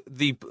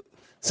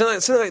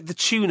something like the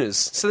Tuners.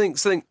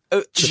 Something.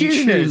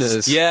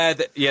 Tuners. Yeah,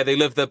 they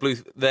love their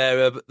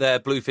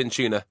bluefin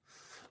tuna.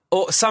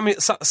 Or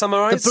samurais.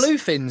 The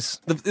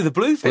bluefins. The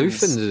bluefins.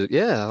 Bluefins,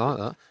 yeah, I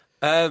like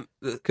that.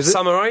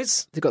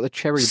 Samurais. They've got the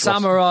cherry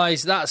blossom.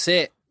 Samurais, that's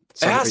it.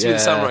 It has to be the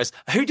samurais.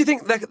 Who do you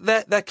think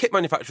their kit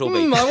manufacturer will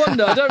be? I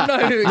wonder. I don't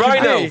know who it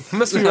Rhino. could be.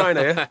 Must be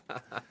Rhino, yeah?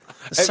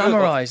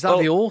 Samurais, that'd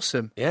be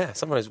awesome. Yeah,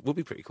 samurais would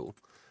be pretty cool.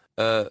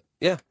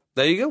 Yeah,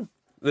 there you go.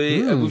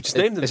 We've just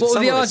named them. What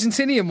would the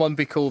Argentinian one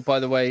be called, by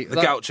the way? The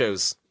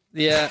Gauchos.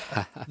 Yeah,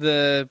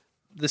 the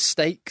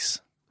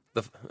Steaks.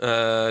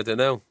 I don't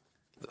know.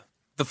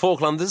 The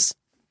Falklanders.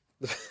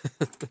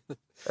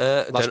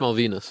 Las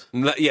Malvinas.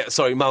 Yeah,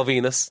 sorry,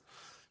 Malvinas.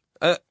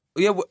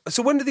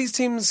 So when do these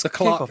teams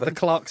kick off? The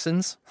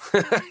Clarksons.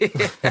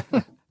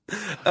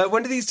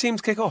 When do these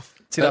teams kick off?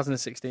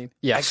 2016.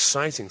 Yes.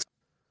 Exciting.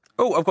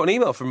 Oh, I've got an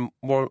email from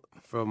Warren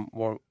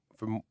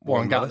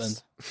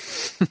Gatland.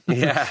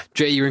 Yeah.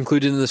 Jay, you're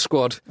included in the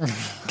squad.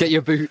 Get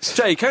your boots.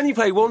 Jay, can you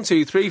play 1,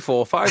 2, 3,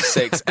 4, 5,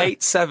 6,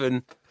 8,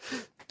 7,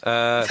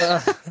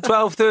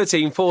 12,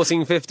 13,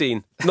 14,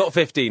 15? Not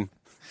 15.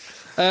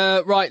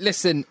 Right,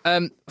 listen,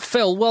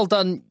 Phil, well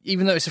done.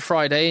 Even though it's a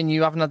Friday and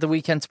you haven't had the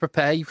weekend to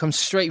prepare, you come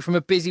straight from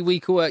a busy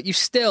week of work. You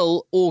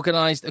still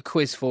organised a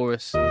quiz for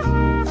us.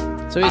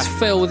 So it's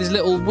Phil with his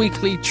little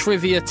weekly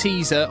trivia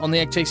teaser on the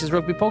Egg Chasers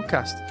Rugby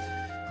podcast.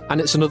 And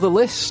it's another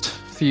list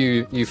for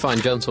you fine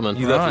gentlemen.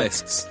 You love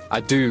lists.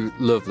 I do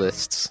love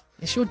lists.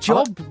 It's your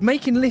job.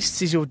 Making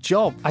lists is your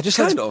job. I just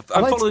Kind like of.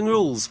 I'm following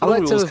rules.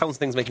 Following rules counts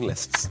things making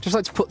lists. Just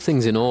like to put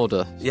things in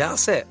order. Yeah,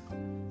 that's it.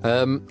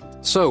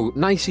 So,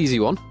 nice easy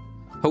one.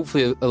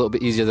 Hopefully a little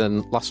bit easier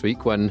than last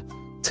week when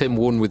Tim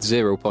won with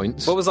 0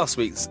 points. What was last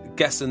week's?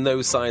 Guess and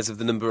no size of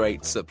the number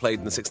 8s that played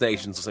in the Six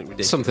Nations or something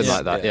ridiculous. Something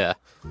like that, yeah.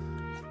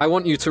 I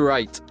want you to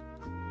write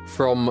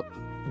from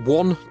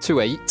 1 to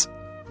 8.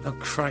 Oh,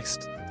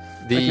 Christ.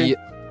 The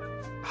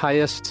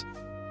highest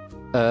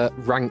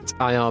ranked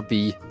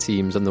IRB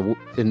teams in the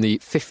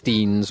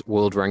 15s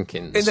world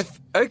rankings.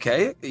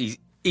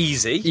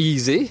 Easy.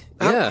 Easy,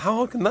 yeah. How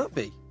hard can that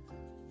be?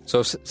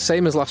 So,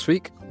 same as last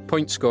week,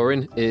 point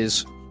scoring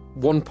is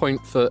 1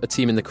 point for a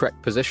team in the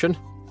correct position,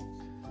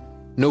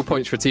 no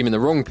points for a team in the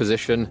wrong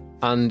position,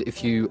 and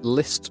if you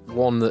list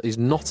one that is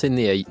not in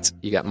the 8,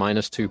 you get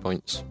minus 2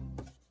 points.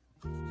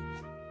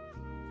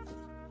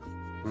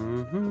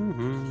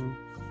 Mm-hmm.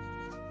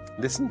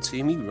 Listen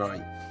to me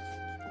right.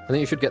 I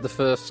think you should get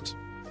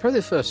probably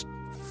the first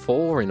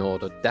 4 in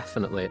order,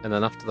 definitely, and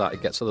then after that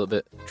it gets a little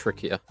bit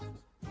trickier.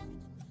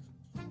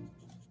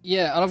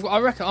 Yeah, and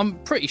I'm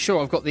pretty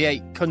sure I've got the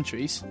 8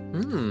 countries.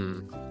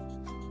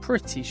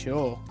 Pretty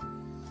sure.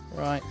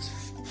 Right.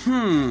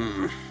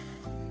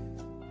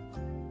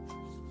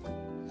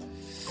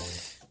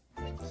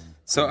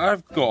 So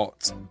I've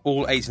got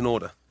all 8 in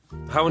order.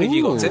 How many have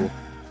you got, Tim?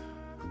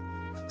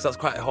 Because that's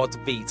quite hard to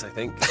beat, I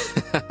think.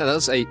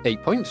 That's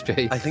 8 points,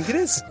 Jay. I think it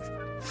is.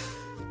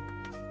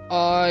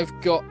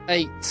 I've got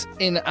 8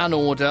 in an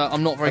order.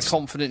 I'm not very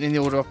confident in the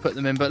order I've put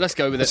them in, but let's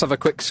go with it. Let's have a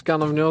quick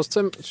scan of yours,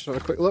 Tim. Just have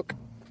a quick look.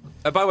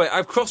 By the way,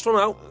 I've crossed one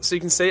out, so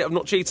you can see it. I'm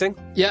not cheating.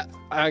 Yeah,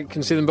 I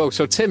can see them both.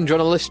 So, Tim, do you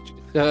want to list...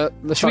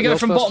 Should we go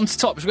from bottom to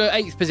top? Should we go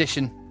 8th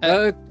position?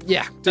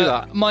 Yeah, do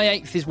that. My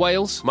 8th is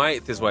Wales. My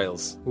 8th is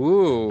Wales.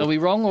 Ooh. Are we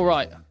wrong or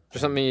right?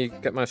 Just let me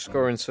get my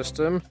scoring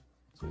system.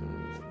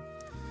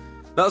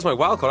 That was my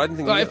wild card. I didn't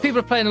think... Right, if people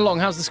are playing along,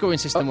 how's the scoring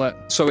system work?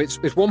 So it's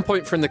 1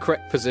 point for in the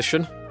correct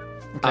position,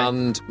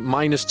 and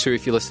minus 2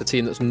 if you list a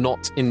team that's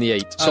not in the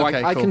 8. So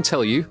I can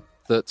tell you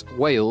that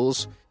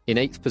Wales, in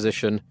 8th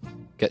position,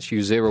 gets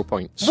you 0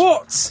 points.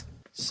 What?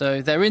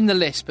 So they're in the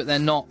list, but they're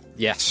not...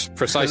 Yes,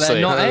 precisely. So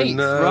they're not 8th.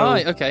 No.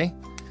 Right, okay.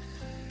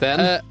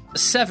 Then...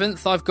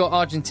 7th, I've got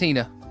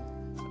Argentina.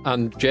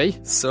 And Jay?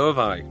 So have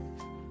I.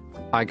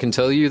 I can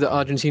tell you that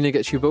Argentina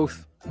gets you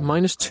both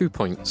minus 2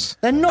 points.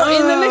 They're not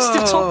in the list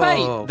of top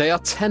 8. They are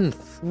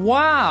 10th.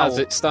 Wow. As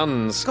it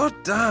stands. God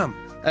damn.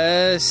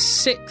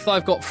 6th,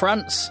 I've got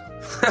France.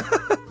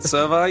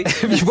 So have I.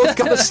 You both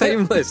got the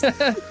same list.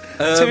 Tim,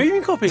 are you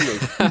even copying me?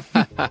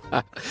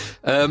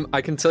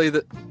 I can tell you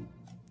that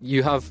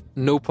you have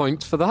no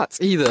points for that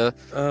either.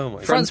 Oh my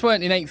God. France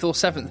weren't in 8th or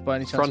 7th by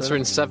any chance. France are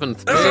in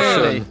 7th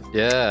Really? position.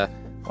 Yeah.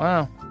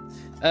 Wow.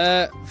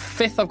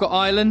 5th, I've got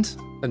Ireland.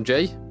 And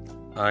Jay?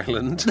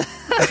 Ireland.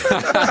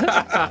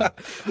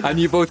 And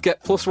you both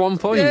get plus 1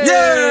 point.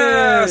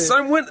 Yes!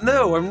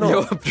 No, I'm not.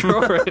 You're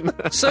drawing.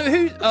 So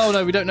who... Oh,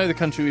 no, we don't know the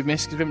country we've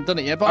missed because we haven't done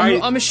it yet. But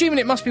I'm assuming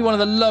it must be one of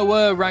the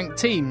lower ranked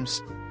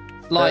teams.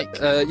 Like...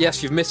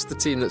 yes, you've missed the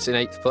team that's in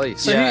 8th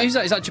place. So who's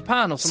that? Is that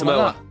Japan or something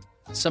like that?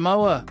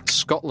 Samoa.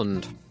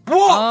 Scotland.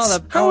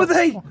 What? How are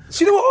they? Do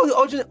you know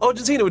what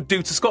Argentina would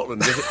do to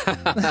Scotland if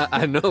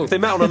I know. if they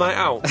met on a night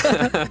out?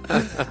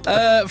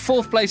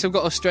 4th place, I've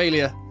got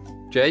Australia.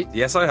 Jay?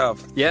 Yes, I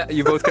have. Yeah,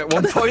 you both get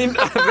 1 point.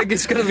 I think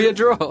it's going to be a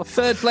draw.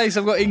 3rd place,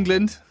 I've got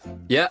England.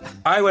 Yeah.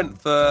 I went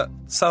for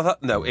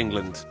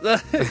England.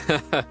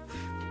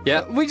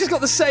 Yeah. We just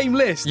got the same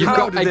list.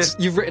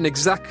 You've written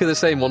exactly the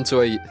same 1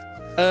 to 8.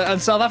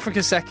 And South Africa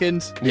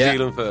 2nd. New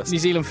Zealand first. New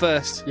Zealand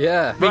 1st.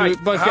 Yeah. Right.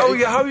 How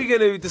are you going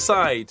to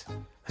decide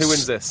who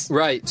wins this?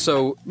 Right,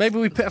 so... Maybe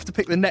we have to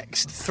pick the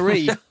next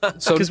 3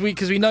 because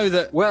we know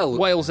that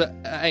Wales are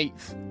at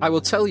 8th. I will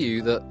tell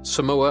you that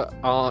Samoa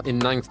are in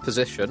 9th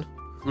position.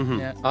 Mm-hmm.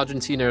 Yeah.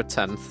 Argentina are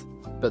 10th.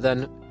 But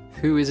then,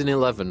 who is in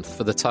 11th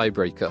for the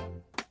tiebreaker?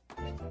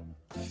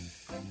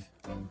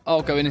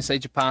 I'll go in and say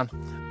Japan.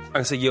 I'm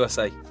going to say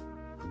USA.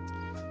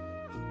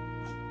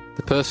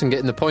 The person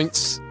getting the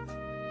points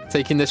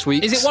taking this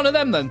week. Is it one of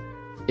them then?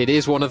 It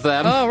is one of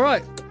them. Oh,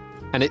 right.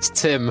 And it's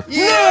Tim.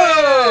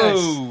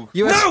 No!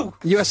 No!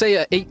 USA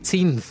are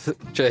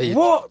 18th, Jay.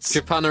 What?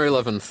 Japan are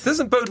 11th.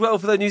 Doesn't bode well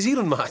for their New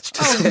Zealand match,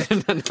 does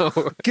it?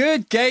 No.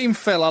 Good game,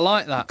 Phil. I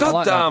like that.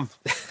 God damn.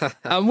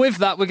 And with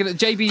that, we're gonna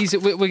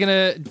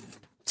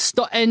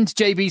end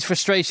JB's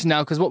frustration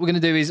now, because what we're going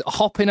to do is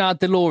hop in our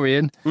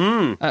DeLorean,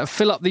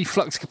 fill up the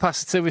flux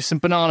capacitor with some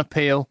banana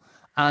peel,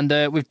 and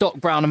with Doc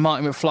Brown and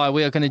Martin McFly,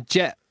 we are going to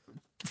jet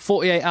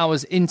 48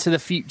 hours into the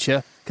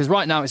future, because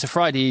right now it's a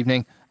Friday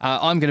evening.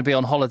 I'm going to be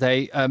on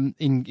holiday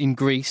in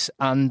Greece,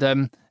 and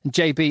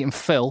JB and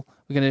Phil,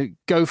 we're going to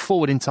go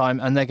forward in time,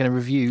 and they're going to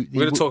review...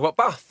 We're going to talk about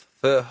Bath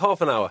for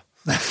half an hour.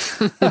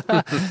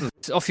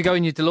 Off you go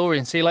in your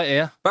DeLorean. See you later,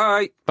 yeah?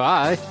 Bye.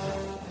 Bye.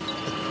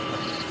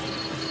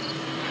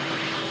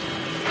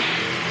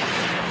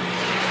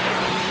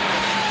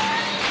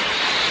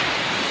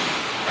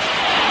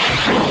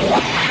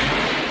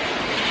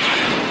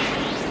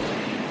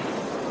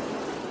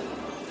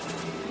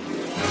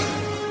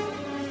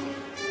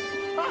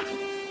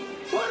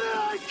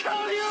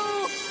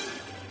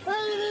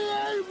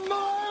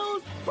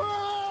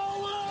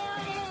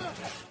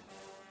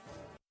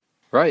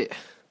 Right.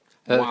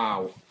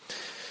 Wow.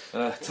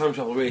 Time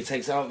travel really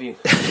takes it out of you.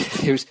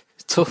 It was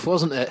tough,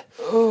 wasn't it?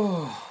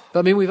 Oh. But,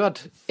 I mean, we've had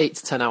 8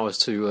 to 10 hours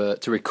to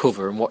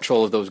recover and watch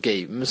all of those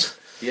games.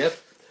 Yep.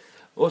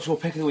 What's your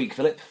pick of the week,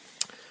 Philip?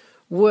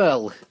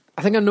 Well,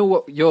 I think I know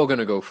what you're going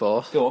to go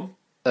for. Go on.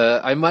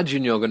 I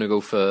imagine you're going to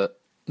go for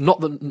not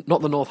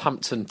the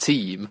Northampton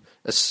team,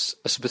 a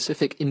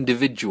specific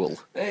individual.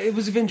 It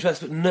was of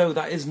interest, but no,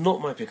 that is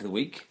not my pick of the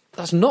week.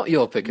 That's not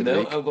your pick of the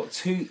week? No, I've got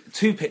two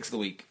picks of the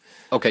week.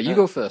 Okay, you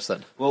go first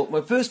then. Well,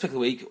 my first pick of the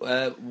week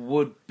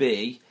would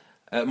be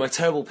my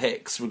terrible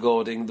picks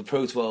regarding the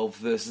Pro 12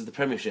 versus the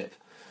Premiership.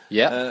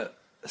 Yeah.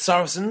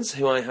 Saracens,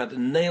 who I had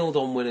nailed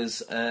on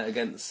winners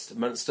against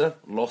Munster,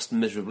 lost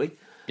miserably.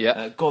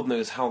 Yeah. God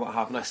knows how that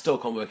happened. I still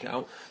can't work it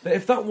out. But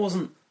if that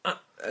wasn't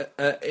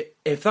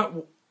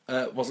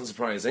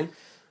surprising,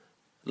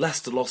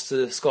 Leicester lost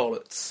to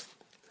Scarlets.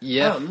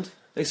 Yeah. And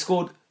they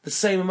scored the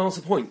same amount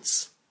of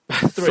points.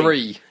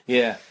 3.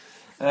 Yeah.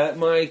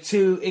 My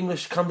two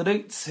English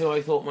candidates, who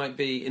I thought might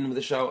be in with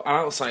a shout,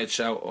 outside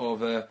shout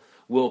of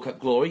World Cup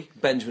glory,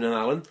 Benjamin and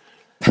Alan,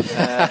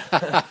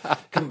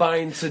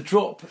 combined to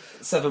drop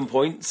 7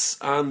 points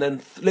and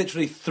then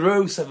literally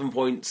throw 7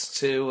 points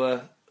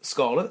to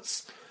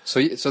Scarlets. So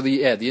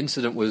the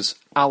incident was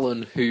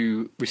Alan,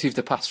 who received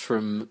a pass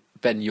from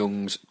Ben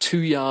Youngs 2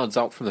 yards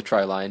out from the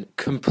try line,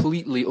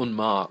 completely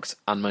unmarked,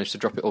 and managed to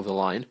drop it over the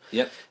line.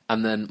 Yep.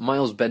 And then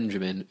Miles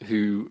Benjamin,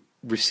 who,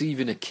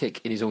 receiving a kick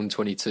in his own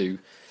 22,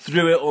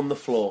 threw it on the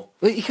floor.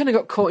 He kind of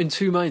got caught in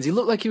two minds. He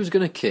looked like he was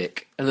going to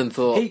kick, and then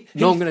thought, I'm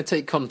going to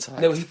take contact.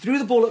 No, he threw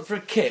the ball up for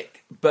a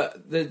kick,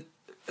 but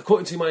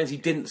according to minds, he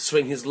didn't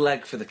swing his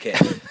leg for the kick.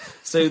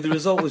 So the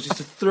result was just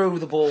to throw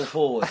the ball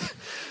forward,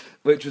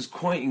 which was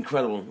quite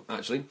incredible,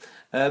 actually.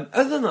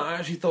 Other than that, I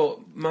actually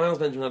thought Miles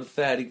Benjamin had a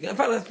fairly... In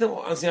fact, I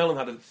thought Anthony Allen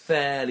had a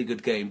fairly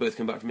good game, both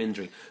came back from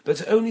injury. But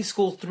to only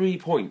score 3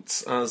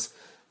 points as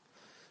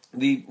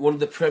one of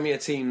the premier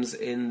teams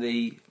in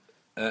the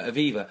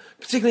Aviva,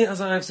 particularly as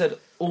I've said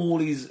all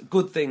these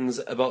good things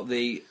about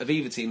the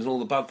Aviva teams and all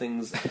the bad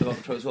things about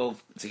the Pro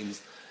 12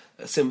 teams,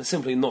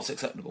 simply not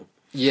acceptable.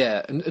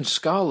 Yeah, and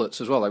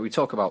Scarlets as well. Like we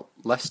talk about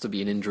Leicester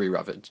being injury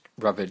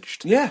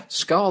ravaged. Yeah.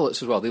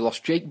 Scarlets as well. They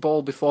lost Jake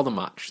Ball before the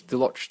match. They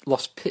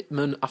lost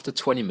Pittman after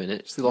 20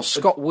 minutes. They lost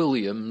Scott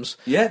Williams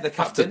the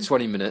captain. after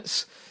 20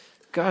 minutes.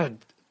 God,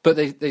 but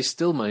they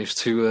still managed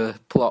to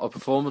pull out a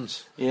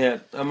performance. Yeah,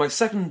 and my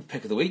second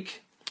pick of the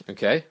week...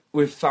 Okay.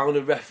 We've found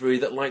a referee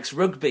that likes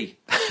rugby.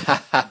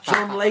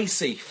 John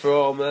Lacey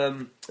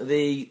from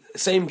the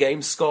same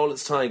game,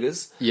 Scarlets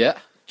Tigers. Yeah.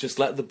 Just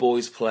let the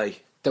boys play.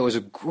 There was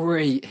a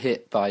great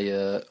hit by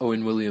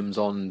Owen Williams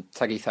on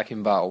Tagi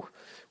Thakimbao,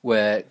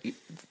 where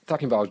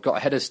Thakimbao got a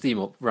head of steam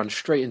up, ran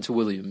straight into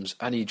Williams,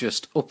 and he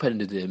just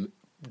upended him,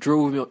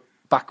 drove him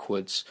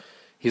backwards.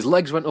 His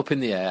legs went up in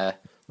the air,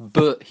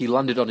 but he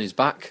landed on his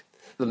back.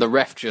 Then the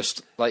ref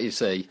just, like you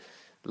say,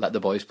 let the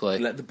boys play.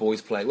 Let the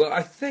boys play. Well,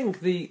 I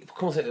think the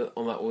commentator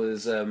on that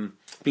was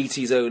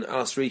BT's own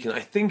Alistair Eakin. I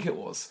think it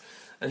was,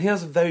 and he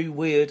has a very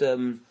weird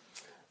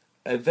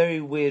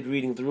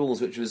reading of the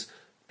rules, which was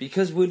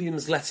because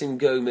Williams let him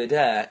go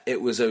mid-air, it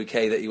was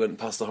okay that he went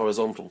past the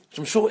horizontal, which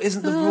I'm sure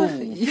isn't the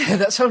rule. Yeah,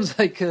 that sounds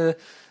like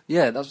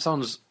that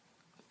sounds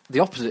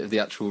the opposite of the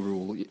actual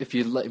rule. If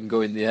you let him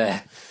go in the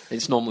air,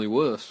 it's normally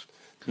worse.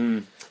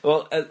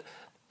 Well.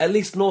 At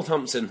least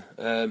Northampton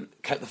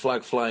kept the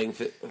flag flying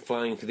for the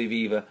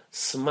Aviva,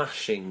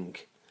 smashing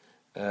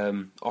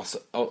the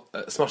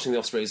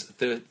Ospreys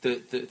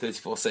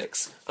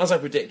 34-6, as I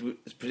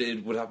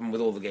predicted would happen with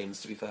all the games,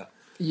 to be fair.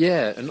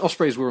 Yeah, and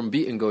Ospreys were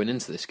unbeaten going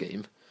into this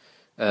game,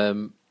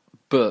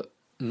 but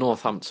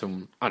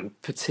Northampton,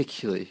 and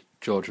particularly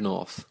George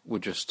North, were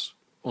just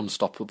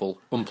unstoppable,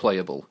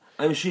 unplayable.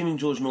 I'm assuming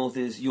George North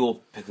is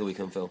your pick of the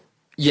weekend, Phil?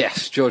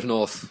 Yes, George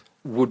North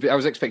would be. I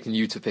was expecting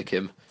you to pick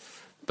him,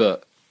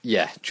 but...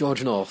 Yeah,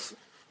 George North,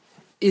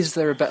 is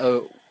there a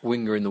better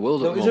winger in the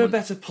world at the Is there a moment?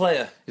 better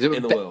player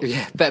in the world?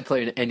 Yeah, better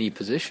player in any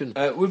position.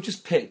 We've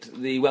just picked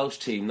the Welsh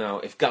team now,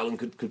 if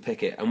Gatland could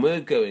pick it, and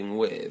we're going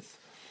with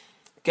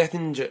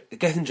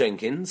Gethin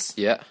Jenkins,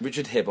 Yeah.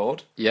 Richard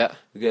Hibbard, Yeah.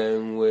 we're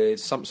going with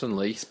Samson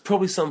Lee.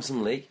 probably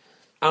Samson Lee,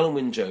 Alan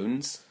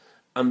Wynne-Jones,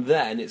 and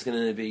then it's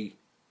going to be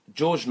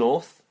George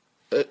North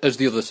As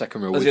the other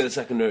second row. as the other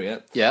second row, yeah.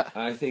 Yeah.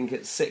 I think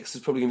at 6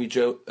 is probably going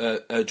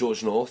to be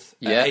George North.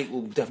 Yeah. At 8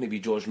 will definitely be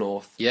George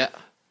North. Yeah.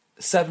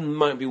 7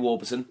 might be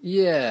Warburton.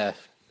 Yeah.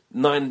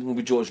 9 will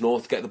be George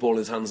North, get the ball in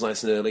his hands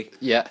nice and early.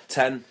 Yeah.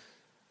 10,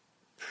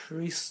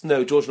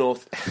 George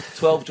North.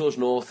 12, George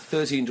North.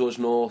 13, George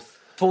North.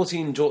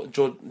 14,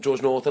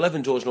 George North.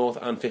 11, George North.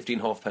 And 15,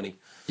 Halfpenny.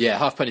 Yeah,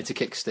 halfpenny to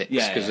kick sticks.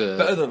 Yeah,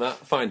 but other than that,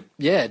 fine.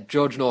 Yeah,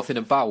 George North in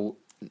about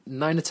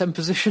 9 or 10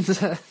 positions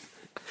there.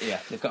 Yeah,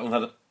 if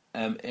Gatland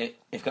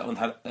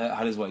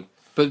had his way.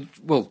 But,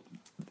 well,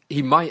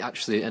 he might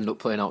actually end up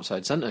playing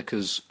outside centre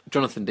because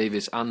Jonathan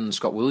Davis and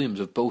Scott Williams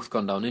have both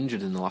gone down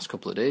injured in the last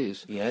couple of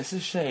days. Yeah, it's a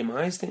shame.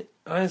 I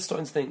was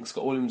starting to think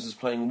Scott Williams is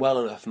playing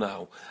well enough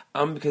now,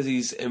 and because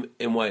he's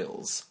in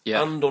Wales,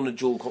 Yeah. and on a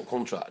dual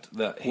contract,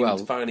 that he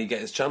would finally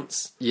get his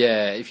chance.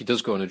 Yeah, if he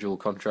does go on a dual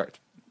contract.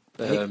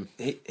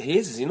 He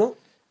is he not?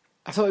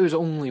 I thought it was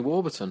only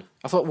Warburton.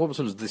 I thought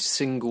Warburton was the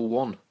single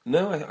one.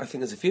 No, I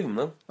think there's a few of them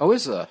now. Oh,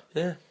 is there?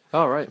 Yeah.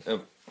 Oh, right.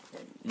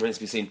 Remains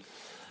to be seen.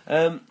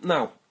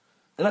 Now,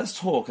 let's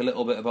talk a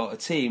little bit about a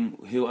team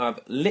who I've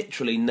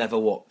literally never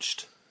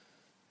watched.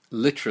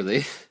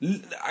 Literally.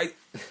 Literally.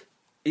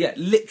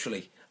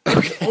 I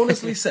can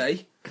honestly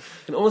say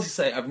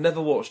I've never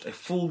watched a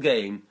full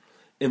game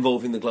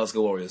involving the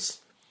Glasgow Warriors.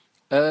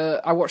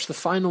 I watched the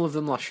final of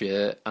them last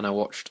year, and I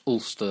watched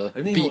Ulster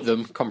beat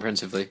them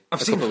comprehensively.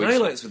 I've seen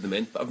highlights with them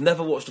in, but I've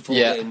never watched a full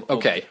game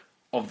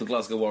of the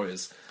Glasgow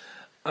Warriors.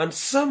 And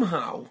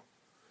somehow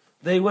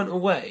they went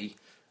away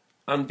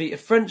and beat a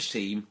French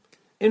team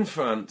in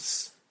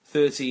France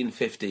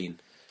 13-15.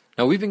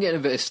 Now, we've been getting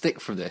a bit of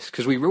stick from this,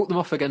 because we wrote them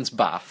off against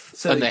Bath,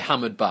 and they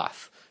hammered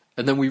Bath.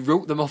 And then we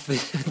wrote them off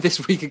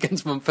this week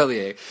against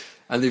Montpellier,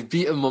 and they've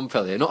beaten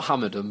Montpellier. Not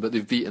hammered them, but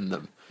they've beaten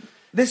them.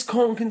 This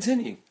can't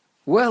continue.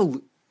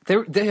 Well,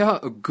 they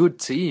are a good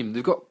team.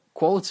 They've got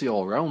quality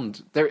all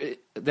round.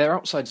 Their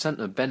outside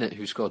centre, Bennett,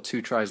 who scored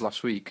 2 tries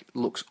last week,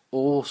 looks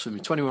awesome.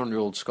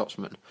 21-year-old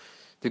Scotsman.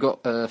 They've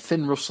got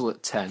Finn Russell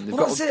at 10. They've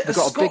got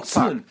a big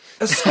pack.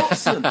 A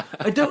Scotsman.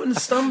 I don't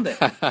understand it.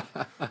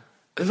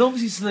 There's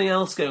obviously something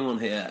else going on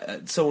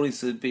here. Someone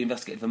needs to be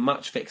investigated for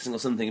match fixing or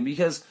something,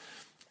 because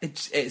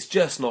it's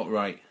just not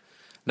right.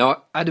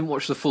 Now, I didn't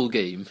watch the full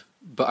game,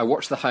 but I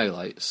watched the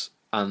highlights,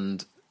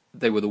 and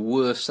they were the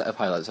worst set of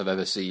highlights I've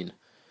ever seen.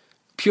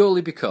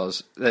 Purely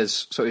because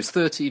it's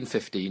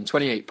 13-15,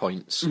 28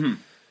 points. Mm-hmm.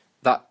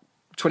 That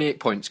 28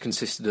 points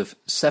consisted of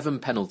 7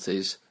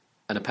 penalties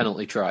and a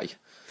penalty try.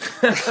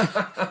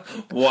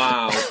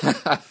 Wow.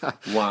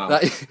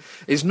 That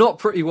is not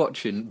pretty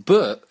watching,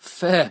 but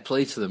fair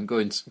play to them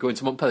going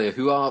to Montpellier,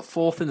 who are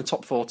 4th in the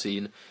top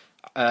 14.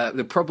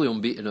 They're probably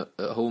unbeaten at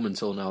home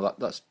until now.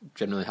 That's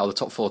generally how the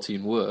top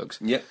 14 works.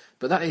 Yep.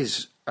 But that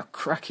is a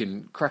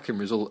cracking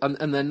result.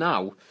 And they're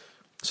now...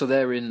 So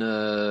they're in...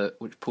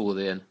 which pool are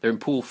they in? They're in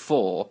Pool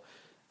 4,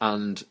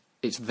 and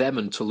it's them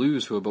and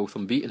Toulouse who are both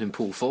unbeaten in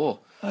Pool 4.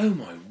 Oh,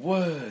 my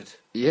word.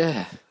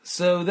 Yeah.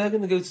 So they're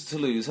going to go to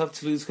Toulouse, have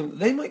Toulouse come...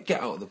 They might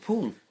get out of the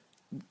pool.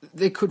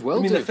 They could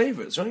well do. they're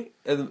favourites, right?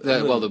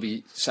 Well, they'll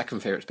be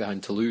second favourites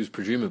behind Toulouse,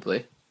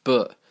 presumably.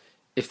 But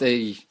if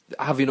they,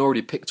 having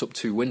already picked up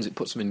 2 wins, it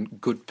puts them in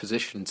good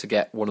position to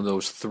get one of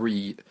those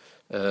 3...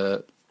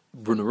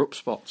 runner-up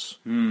spots.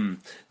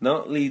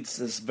 That leads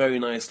us very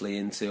nicely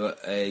into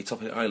a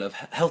topic I love: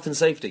 health and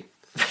safety.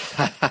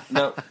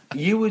 Now,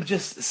 you were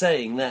just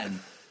saying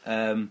then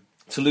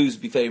Toulouse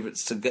would be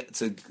favourites to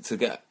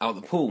get out of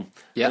the pool.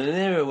 Yeah. And in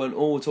an era when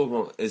all we're talking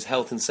about is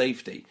health and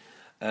safety,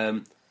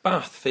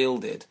 Bath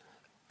fielded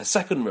a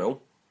second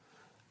row,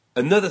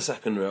 another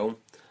second row,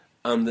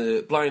 and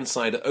the blind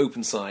side or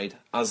open side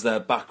as their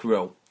back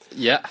row.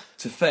 Yeah.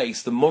 To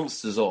face the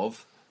monsters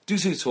of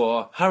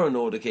Dusutoir, Harrow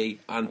Nordici,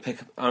 and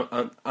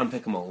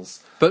Pickamoles.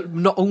 But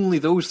not only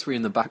those 3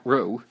 in the back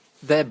row,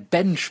 their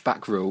bench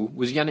back row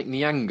was Yannick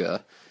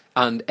Nyanga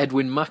and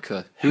Edwin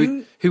Maka,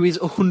 who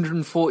is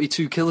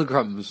 142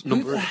 kilograms.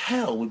 Who the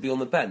hell would be on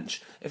the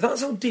bench? If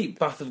that's how deep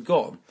Bath have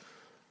gone.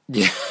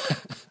 Yeah.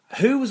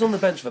 Who was on the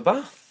bench for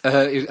Bath?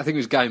 I think it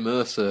was Guy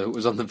Mercer who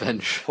was on the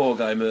bench. Poor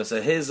Guy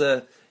Mercer. His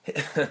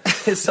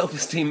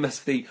self-esteem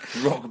must be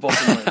rock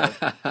bottom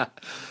right now.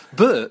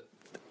 But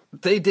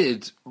they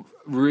did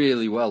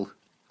really well.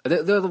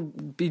 They'll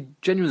be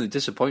genuinely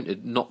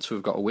disappointed not to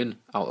have got a win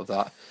out of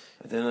that.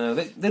 I don't know.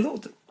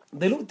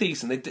 They looked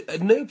decent.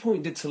 At no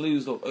point did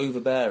Toulouse look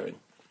overbearing.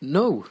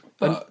 No.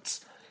 But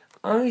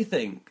I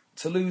think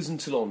Toulouse and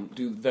Toulon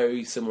do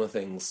very similar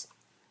things,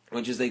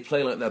 which is they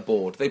play like they're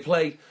bored. They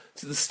play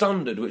to the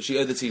standard which the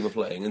other team are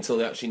playing until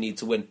they actually need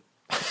to win.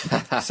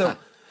 So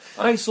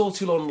I saw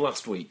Toulon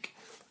last week,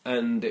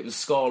 and it was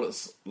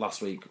Scarlets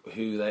last week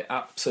who they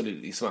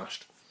absolutely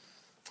smashed.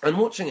 And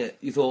watching it,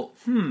 you thought,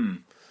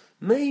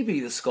 maybe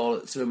the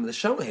Scarlets are in with a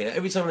shout here.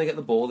 Every time they get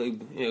the ball, they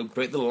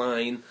break the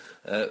line,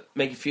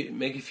 make a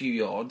few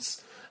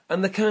yards,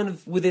 and they're kind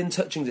of within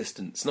touching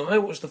distance. Now, I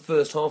watched the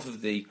first half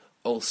of the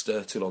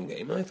Ulster-Toulon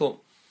game, and I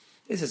thought,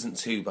 this isn't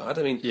too bad.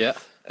 I mean,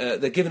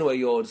 they're giving away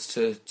yards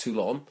to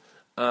Toulon,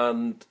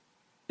 and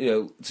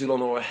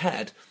Toulon are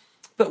ahead.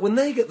 But when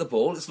they get the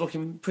ball, it's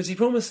looking pretty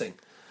promising.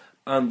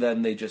 And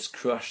then they just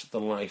crush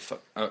the life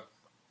out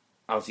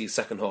of the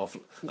second half.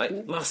 Like,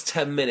 last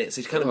 10 minutes,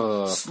 they kind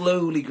of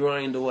slowly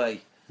grind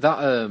away. That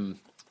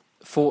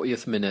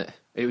 40th minute,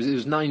 it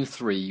was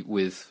 9-3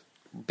 with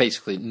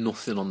basically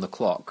nothing on the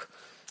clock.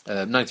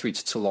 9-3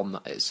 to Toulon,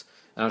 that is.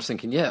 And I was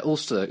thinking,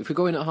 Ulster, if we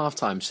go in at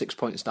half-time, 6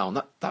 points down,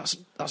 that's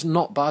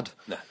not bad.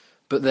 No.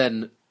 But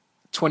then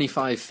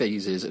 25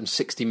 phases and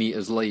 60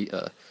 metres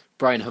later,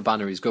 Brian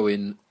Habana is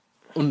going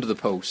under the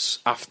posts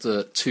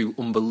after 2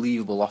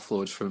 unbelievable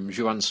offloads from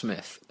Joanne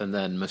Smith and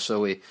then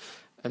Masoe.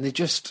 And they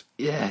just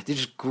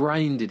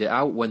grinded it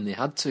out when they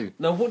had to.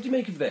 Now, what do you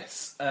make of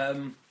this?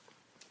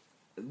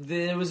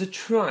 There was a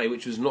try,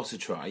 which was not a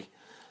try.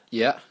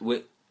 Yeah.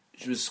 Which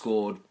was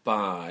scored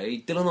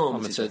by Dylan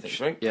Armitage, I think,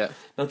 right? Yeah.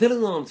 Now,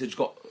 Dylan Armitage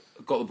got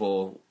the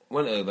ball,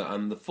 went over,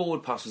 and the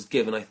forward pass was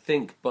given, I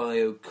think, by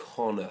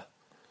O'Connor.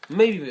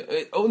 Maybe...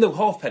 Oh, no,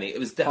 Halfpenny. It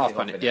was definitely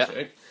Halfpenny, yeah. Actually,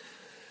 right?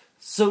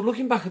 So,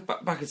 looking back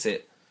at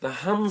it, the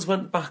hands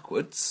went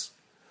backwards,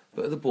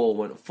 but the ball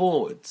went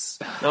forwards.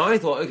 Now, I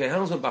thought, okay,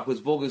 hands went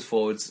backwards, ball goes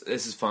forwards,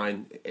 this is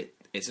fine,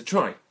 it's a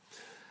try.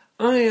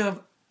 I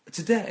have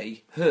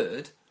today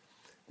heard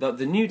that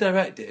the new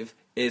directive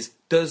is,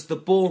 does the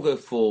ball go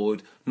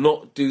forward,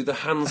 not do the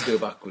hands go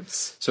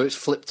backwards? So it's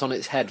flipped on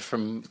its head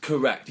from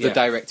Correct, the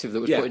directive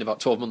that was put in about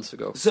 12 months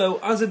ago. So,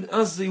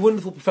 as the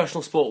wonderful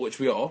professional sport which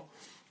we are,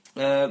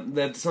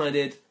 they've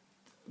decided,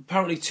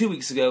 apparently 2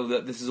 weeks ago,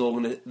 that this is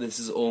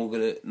all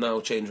gonna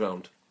now change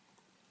round.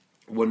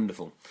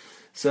 Wonderful.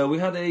 So we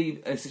had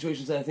a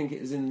situation today, I think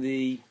it was in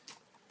the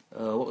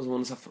what was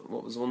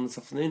the one this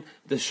afternoon?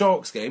 The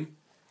Sharks game.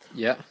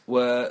 Yeah.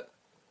 Where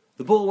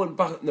the ball went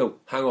back. No,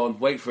 hang on,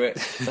 wait for it.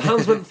 The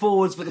hands went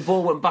forwards, but the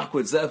ball went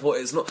backwards. Therefore,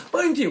 it's not.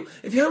 Mind you,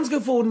 if your hands go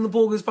forward and the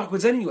ball goes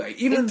backwards anyway,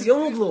 even in the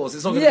old laws,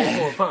 it's not going to be a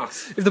forward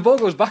pass. If the ball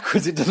goes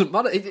backwards, it doesn't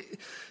matter.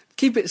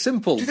 Keep it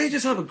simple. Do they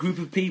just have a group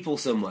of people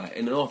somewhere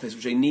in an office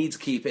which they need to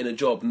keep in a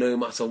job no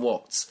matter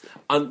what,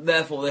 and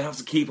therefore they have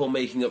to keep on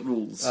making up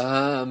rules?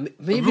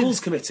 Maybe a rules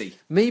committee.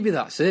 Maybe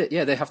that's it.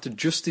 Yeah, they have to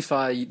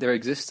justify their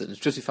existence,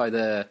 justify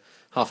their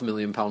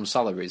 £500,000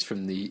 salaries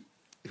from the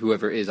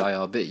whoever it is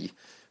IRB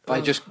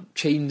by just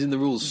changing the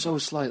rules so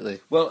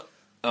slightly. Well,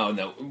 oh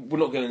no, we're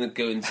not going to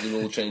go into the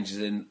rule changes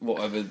in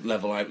whatever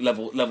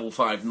level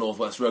 5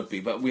 Northwest Rugby,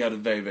 but we had a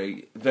very,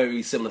 very,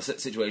 very similar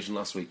situation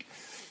last week.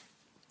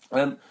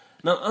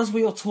 Now, as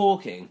we are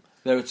talking,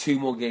 there are 2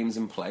 more games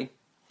in play.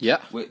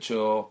 Yeah, which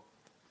are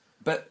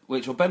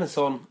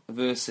Benetton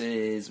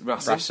versus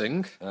Racing.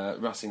 Racing.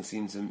 Racing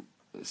seems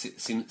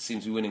to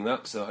be winning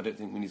that, so I don't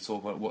think we need to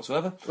talk about it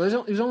whatsoever. Well,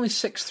 it was only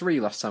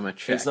 6-3 last time I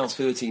checked. It's now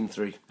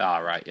 13-3. Ah,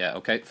 right, yeah,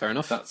 okay, fair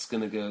enough. That's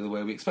going to go the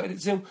way we expect it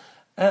to.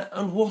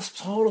 And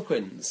Wasps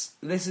Harlequins.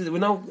 We're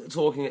now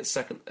talking in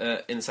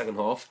the second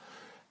half.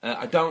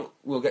 I doubt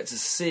we'll get to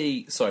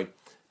see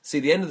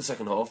the end of the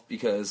second half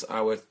because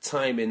our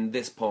time in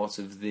this part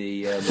of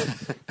the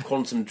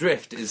quantum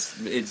drift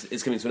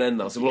is coming to an end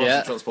now, so we'll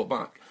have to transport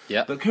back.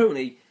 Yeah. But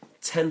currently,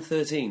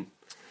 10-13.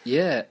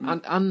 Yeah,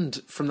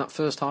 and from that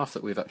first half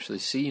that we've actually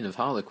seen of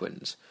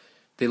Harlequins,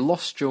 they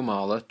lost Joe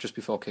Marler just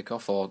before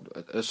kick-off, or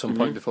at some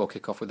point before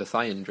kick-off with a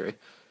thigh injury.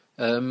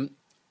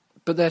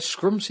 But their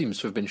scrum seems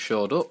to have been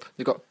shored up.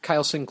 They've got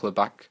Kyle Sinclair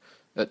back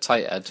at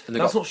tight head. And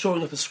that's not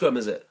showing up as scrum,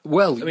 is it?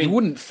 Well, I mean, you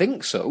wouldn't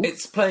think so.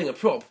 It's playing a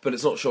prop, but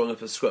it's not showing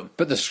up as scrum.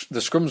 But the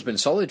scrum's been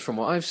solid from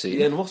what I've seen.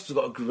 Yeah, and Wasps have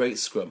got a great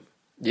scrum.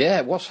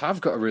 Yeah, Wasps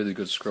have got a really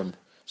good scrum.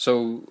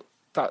 So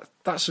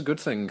that's a good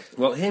thing.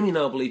 Well, hear me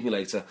now, believe me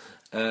later.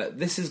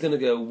 This is going to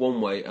go one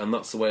way, and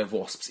that's the way of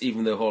Wasps,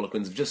 even though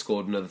Harlequins have just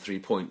scored another 3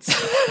 points.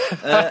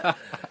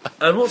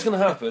 And what's going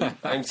to happen,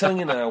 I'm telling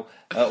you now,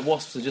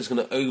 Wasps are just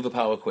going to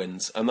overpower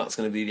Quins, and that's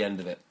going to be the end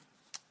of it.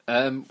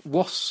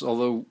 Wasps,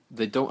 although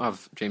they don't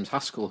have James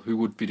Haskell, who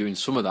would be doing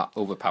some of that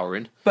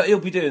overpowering. But he'll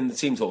be doing the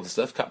team talk and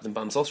stuff, Captain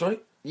Bantos,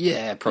 right?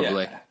 Yeah,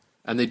 probably. Yeah.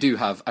 And they do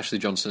have Ashley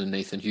Johnson and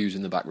Nathan Hughes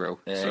in the back row.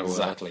 So,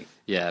 exactly.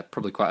 Yeah,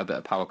 probably quite a bit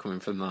of power coming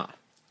from that.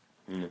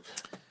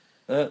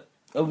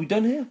 Are we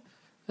done here?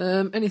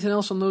 Anything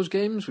else on those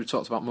games? We've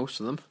talked about most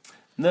of them.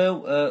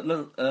 No,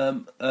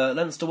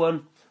 Leinster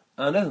won,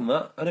 and other than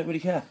that, I don't really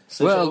care.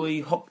 So shall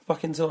we hop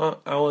back into our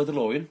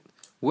DeLorean?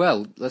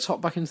 Well, let's hop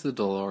back into the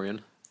DeLorean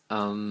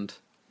and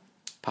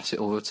pass it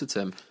over to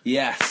Tim.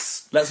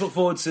 Yes. Let's look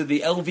forward to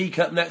the LV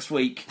Cup next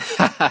week.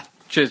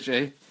 Cheers,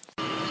 Jay.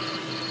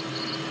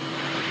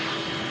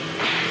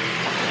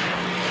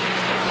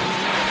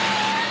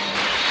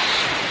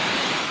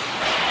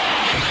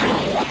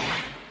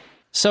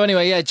 So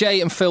anyway, yeah,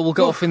 Jay and Phil will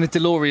go off in the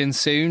DeLorean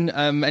soon.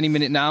 Any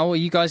minute now. Are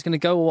you guys going to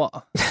go or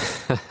what?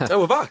 Oh,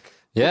 we're back.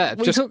 Yeah,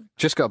 What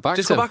just got back.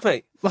 Just Tim. got back,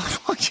 mate.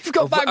 You've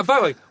got back. By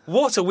the way,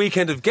 what a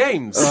weekend of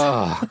games.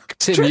 Oh,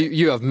 Tim,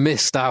 you have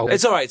missed out.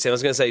 It's all right, Tim. I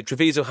was going to say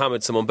Treviso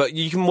hammered someone, but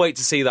you can wait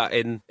to see that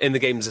in the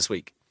games this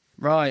week.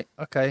 Right,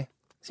 okay.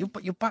 So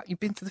you're back. You've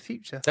been to the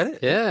future. Isn't it?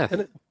 Yeah.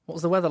 Isn't it? What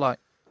was the weather like?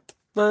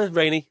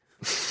 Rainy.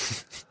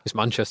 It's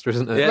Manchester,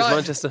 isn't it? Yeah,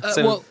 Right, it's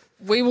Manchester. well,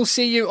 we will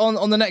see you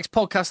on the next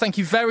podcast. Thank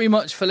you very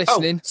much for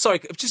listening. Oh, sorry,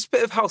 just a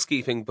bit of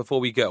housekeeping before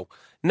we go.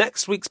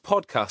 Next week's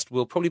podcast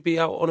will probably be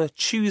out on a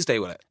Tuesday,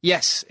 will it?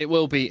 Yes, it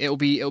will be. It'll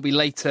be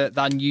later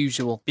than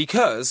usual.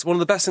 Because one of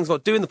the best things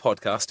about doing the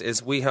podcast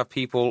is we have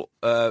people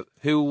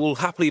who will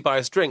happily buy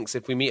us drinks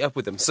if we meet up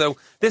with them. So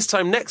this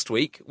time next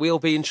week, we'll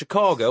be in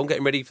Chicago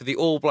getting ready for the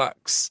All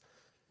Blacks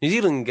New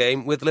Zealand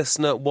game with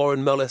listener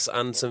Warren Mullis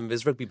and some of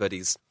his rugby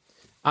buddies.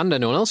 And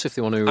anyone else if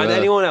they want to. And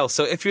anyone else.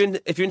 So if you're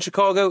in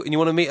Chicago and you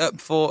want to meet up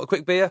for a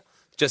quick beer,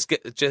 just give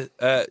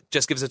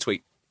us a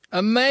tweet.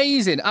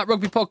 Amazing. At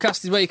Rugby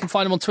Podcast is where you can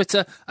find them on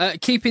Twitter.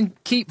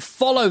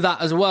 Follow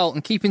that as well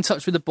and keep in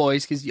touch with the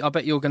boys, because I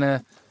bet you're going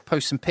to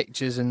post some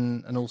pictures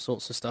and all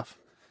sorts of stuff.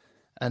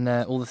 And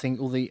all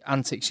the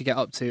antics you get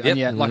up to. Yep. And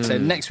yeah, like I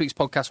said, next week's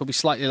podcast will be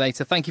slightly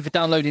later. Thank you for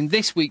downloading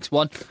this week's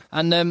one.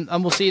 And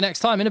we'll see you next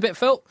time. In a bit,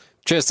 Phil.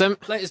 Cheers, Tim.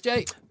 Laters,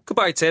 Jay.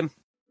 Goodbye, Tim.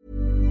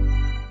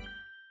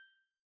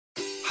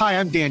 Hi,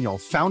 I'm Daniel,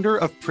 founder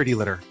of Pretty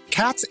Litter.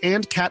 Cats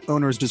and cat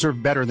owners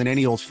deserve better than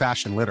any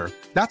old-fashioned litter.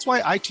 That's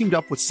why I teamed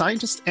up with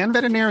scientists and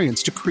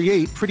veterinarians to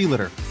create Pretty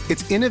Litter.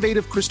 Its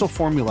innovative crystal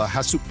formula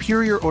has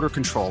superior odor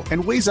control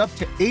and weighs up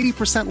to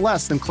 80%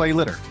 less than clay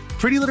litter.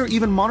 Pretty Litter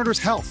even monitors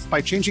health by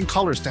changing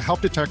colors to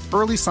help detect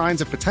early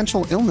signs of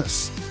potential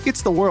illness.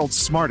 It's the world's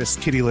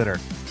smartest kitty litter.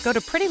 Go to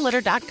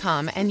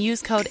prettylitter.com and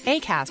use code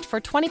ACAST for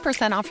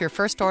 20% off your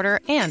first order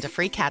and a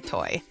free cat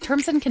toy.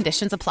 Terms and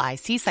conditions apply.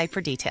 See site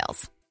for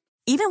details.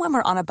 Even when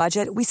we're on a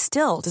budget, we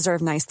still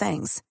deserve nice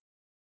things.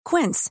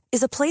 Quince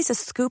is a place to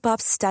scoop up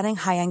stunning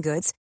high-end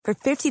goods for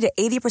 50 to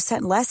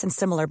 80% less than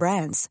similar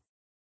brands.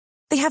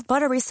 They have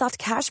buttery soft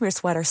cashmere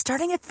sweaters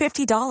starting at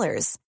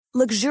 $50,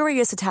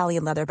 luxurious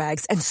Italian leather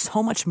bags, and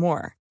so much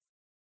more.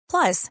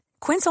 Plus,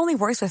 Quince only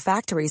works with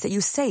factories that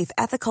use safe,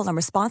 ethical, and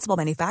responsible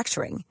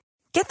manufacturing.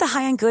 Get the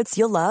high-end goods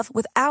you'll love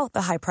without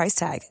the high price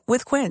tag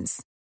with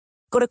Quince.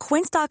 Go to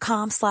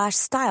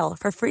quince.com/style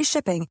for free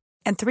shipping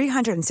and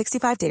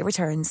 365-day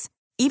returns.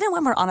 Even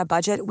when we're on a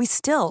budget, we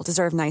still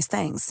deserve nice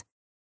things.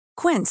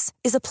 Quince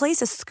is a place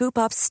to scoop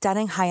up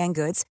stunning high-end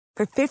goods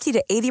for 50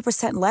 to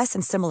 80% less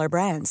than similar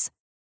brands.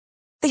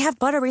 They have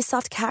buttery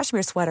soft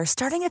cashmere sweaters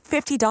starting at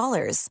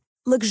 $50,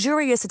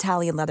 luxurious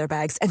Italian leather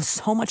bags, and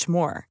so much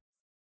more.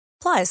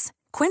 Plus,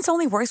 Quince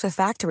only works with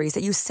factories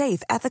that use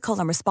safe, ethical,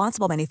 and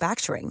responsible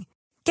manufacturing.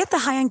 Get the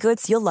high-end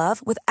goods you'll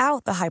love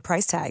without the high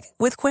price tag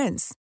with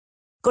Quince.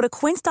 Go to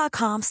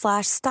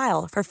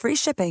quince.com/style for free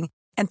shipping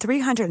and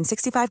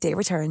 365-day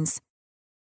returns.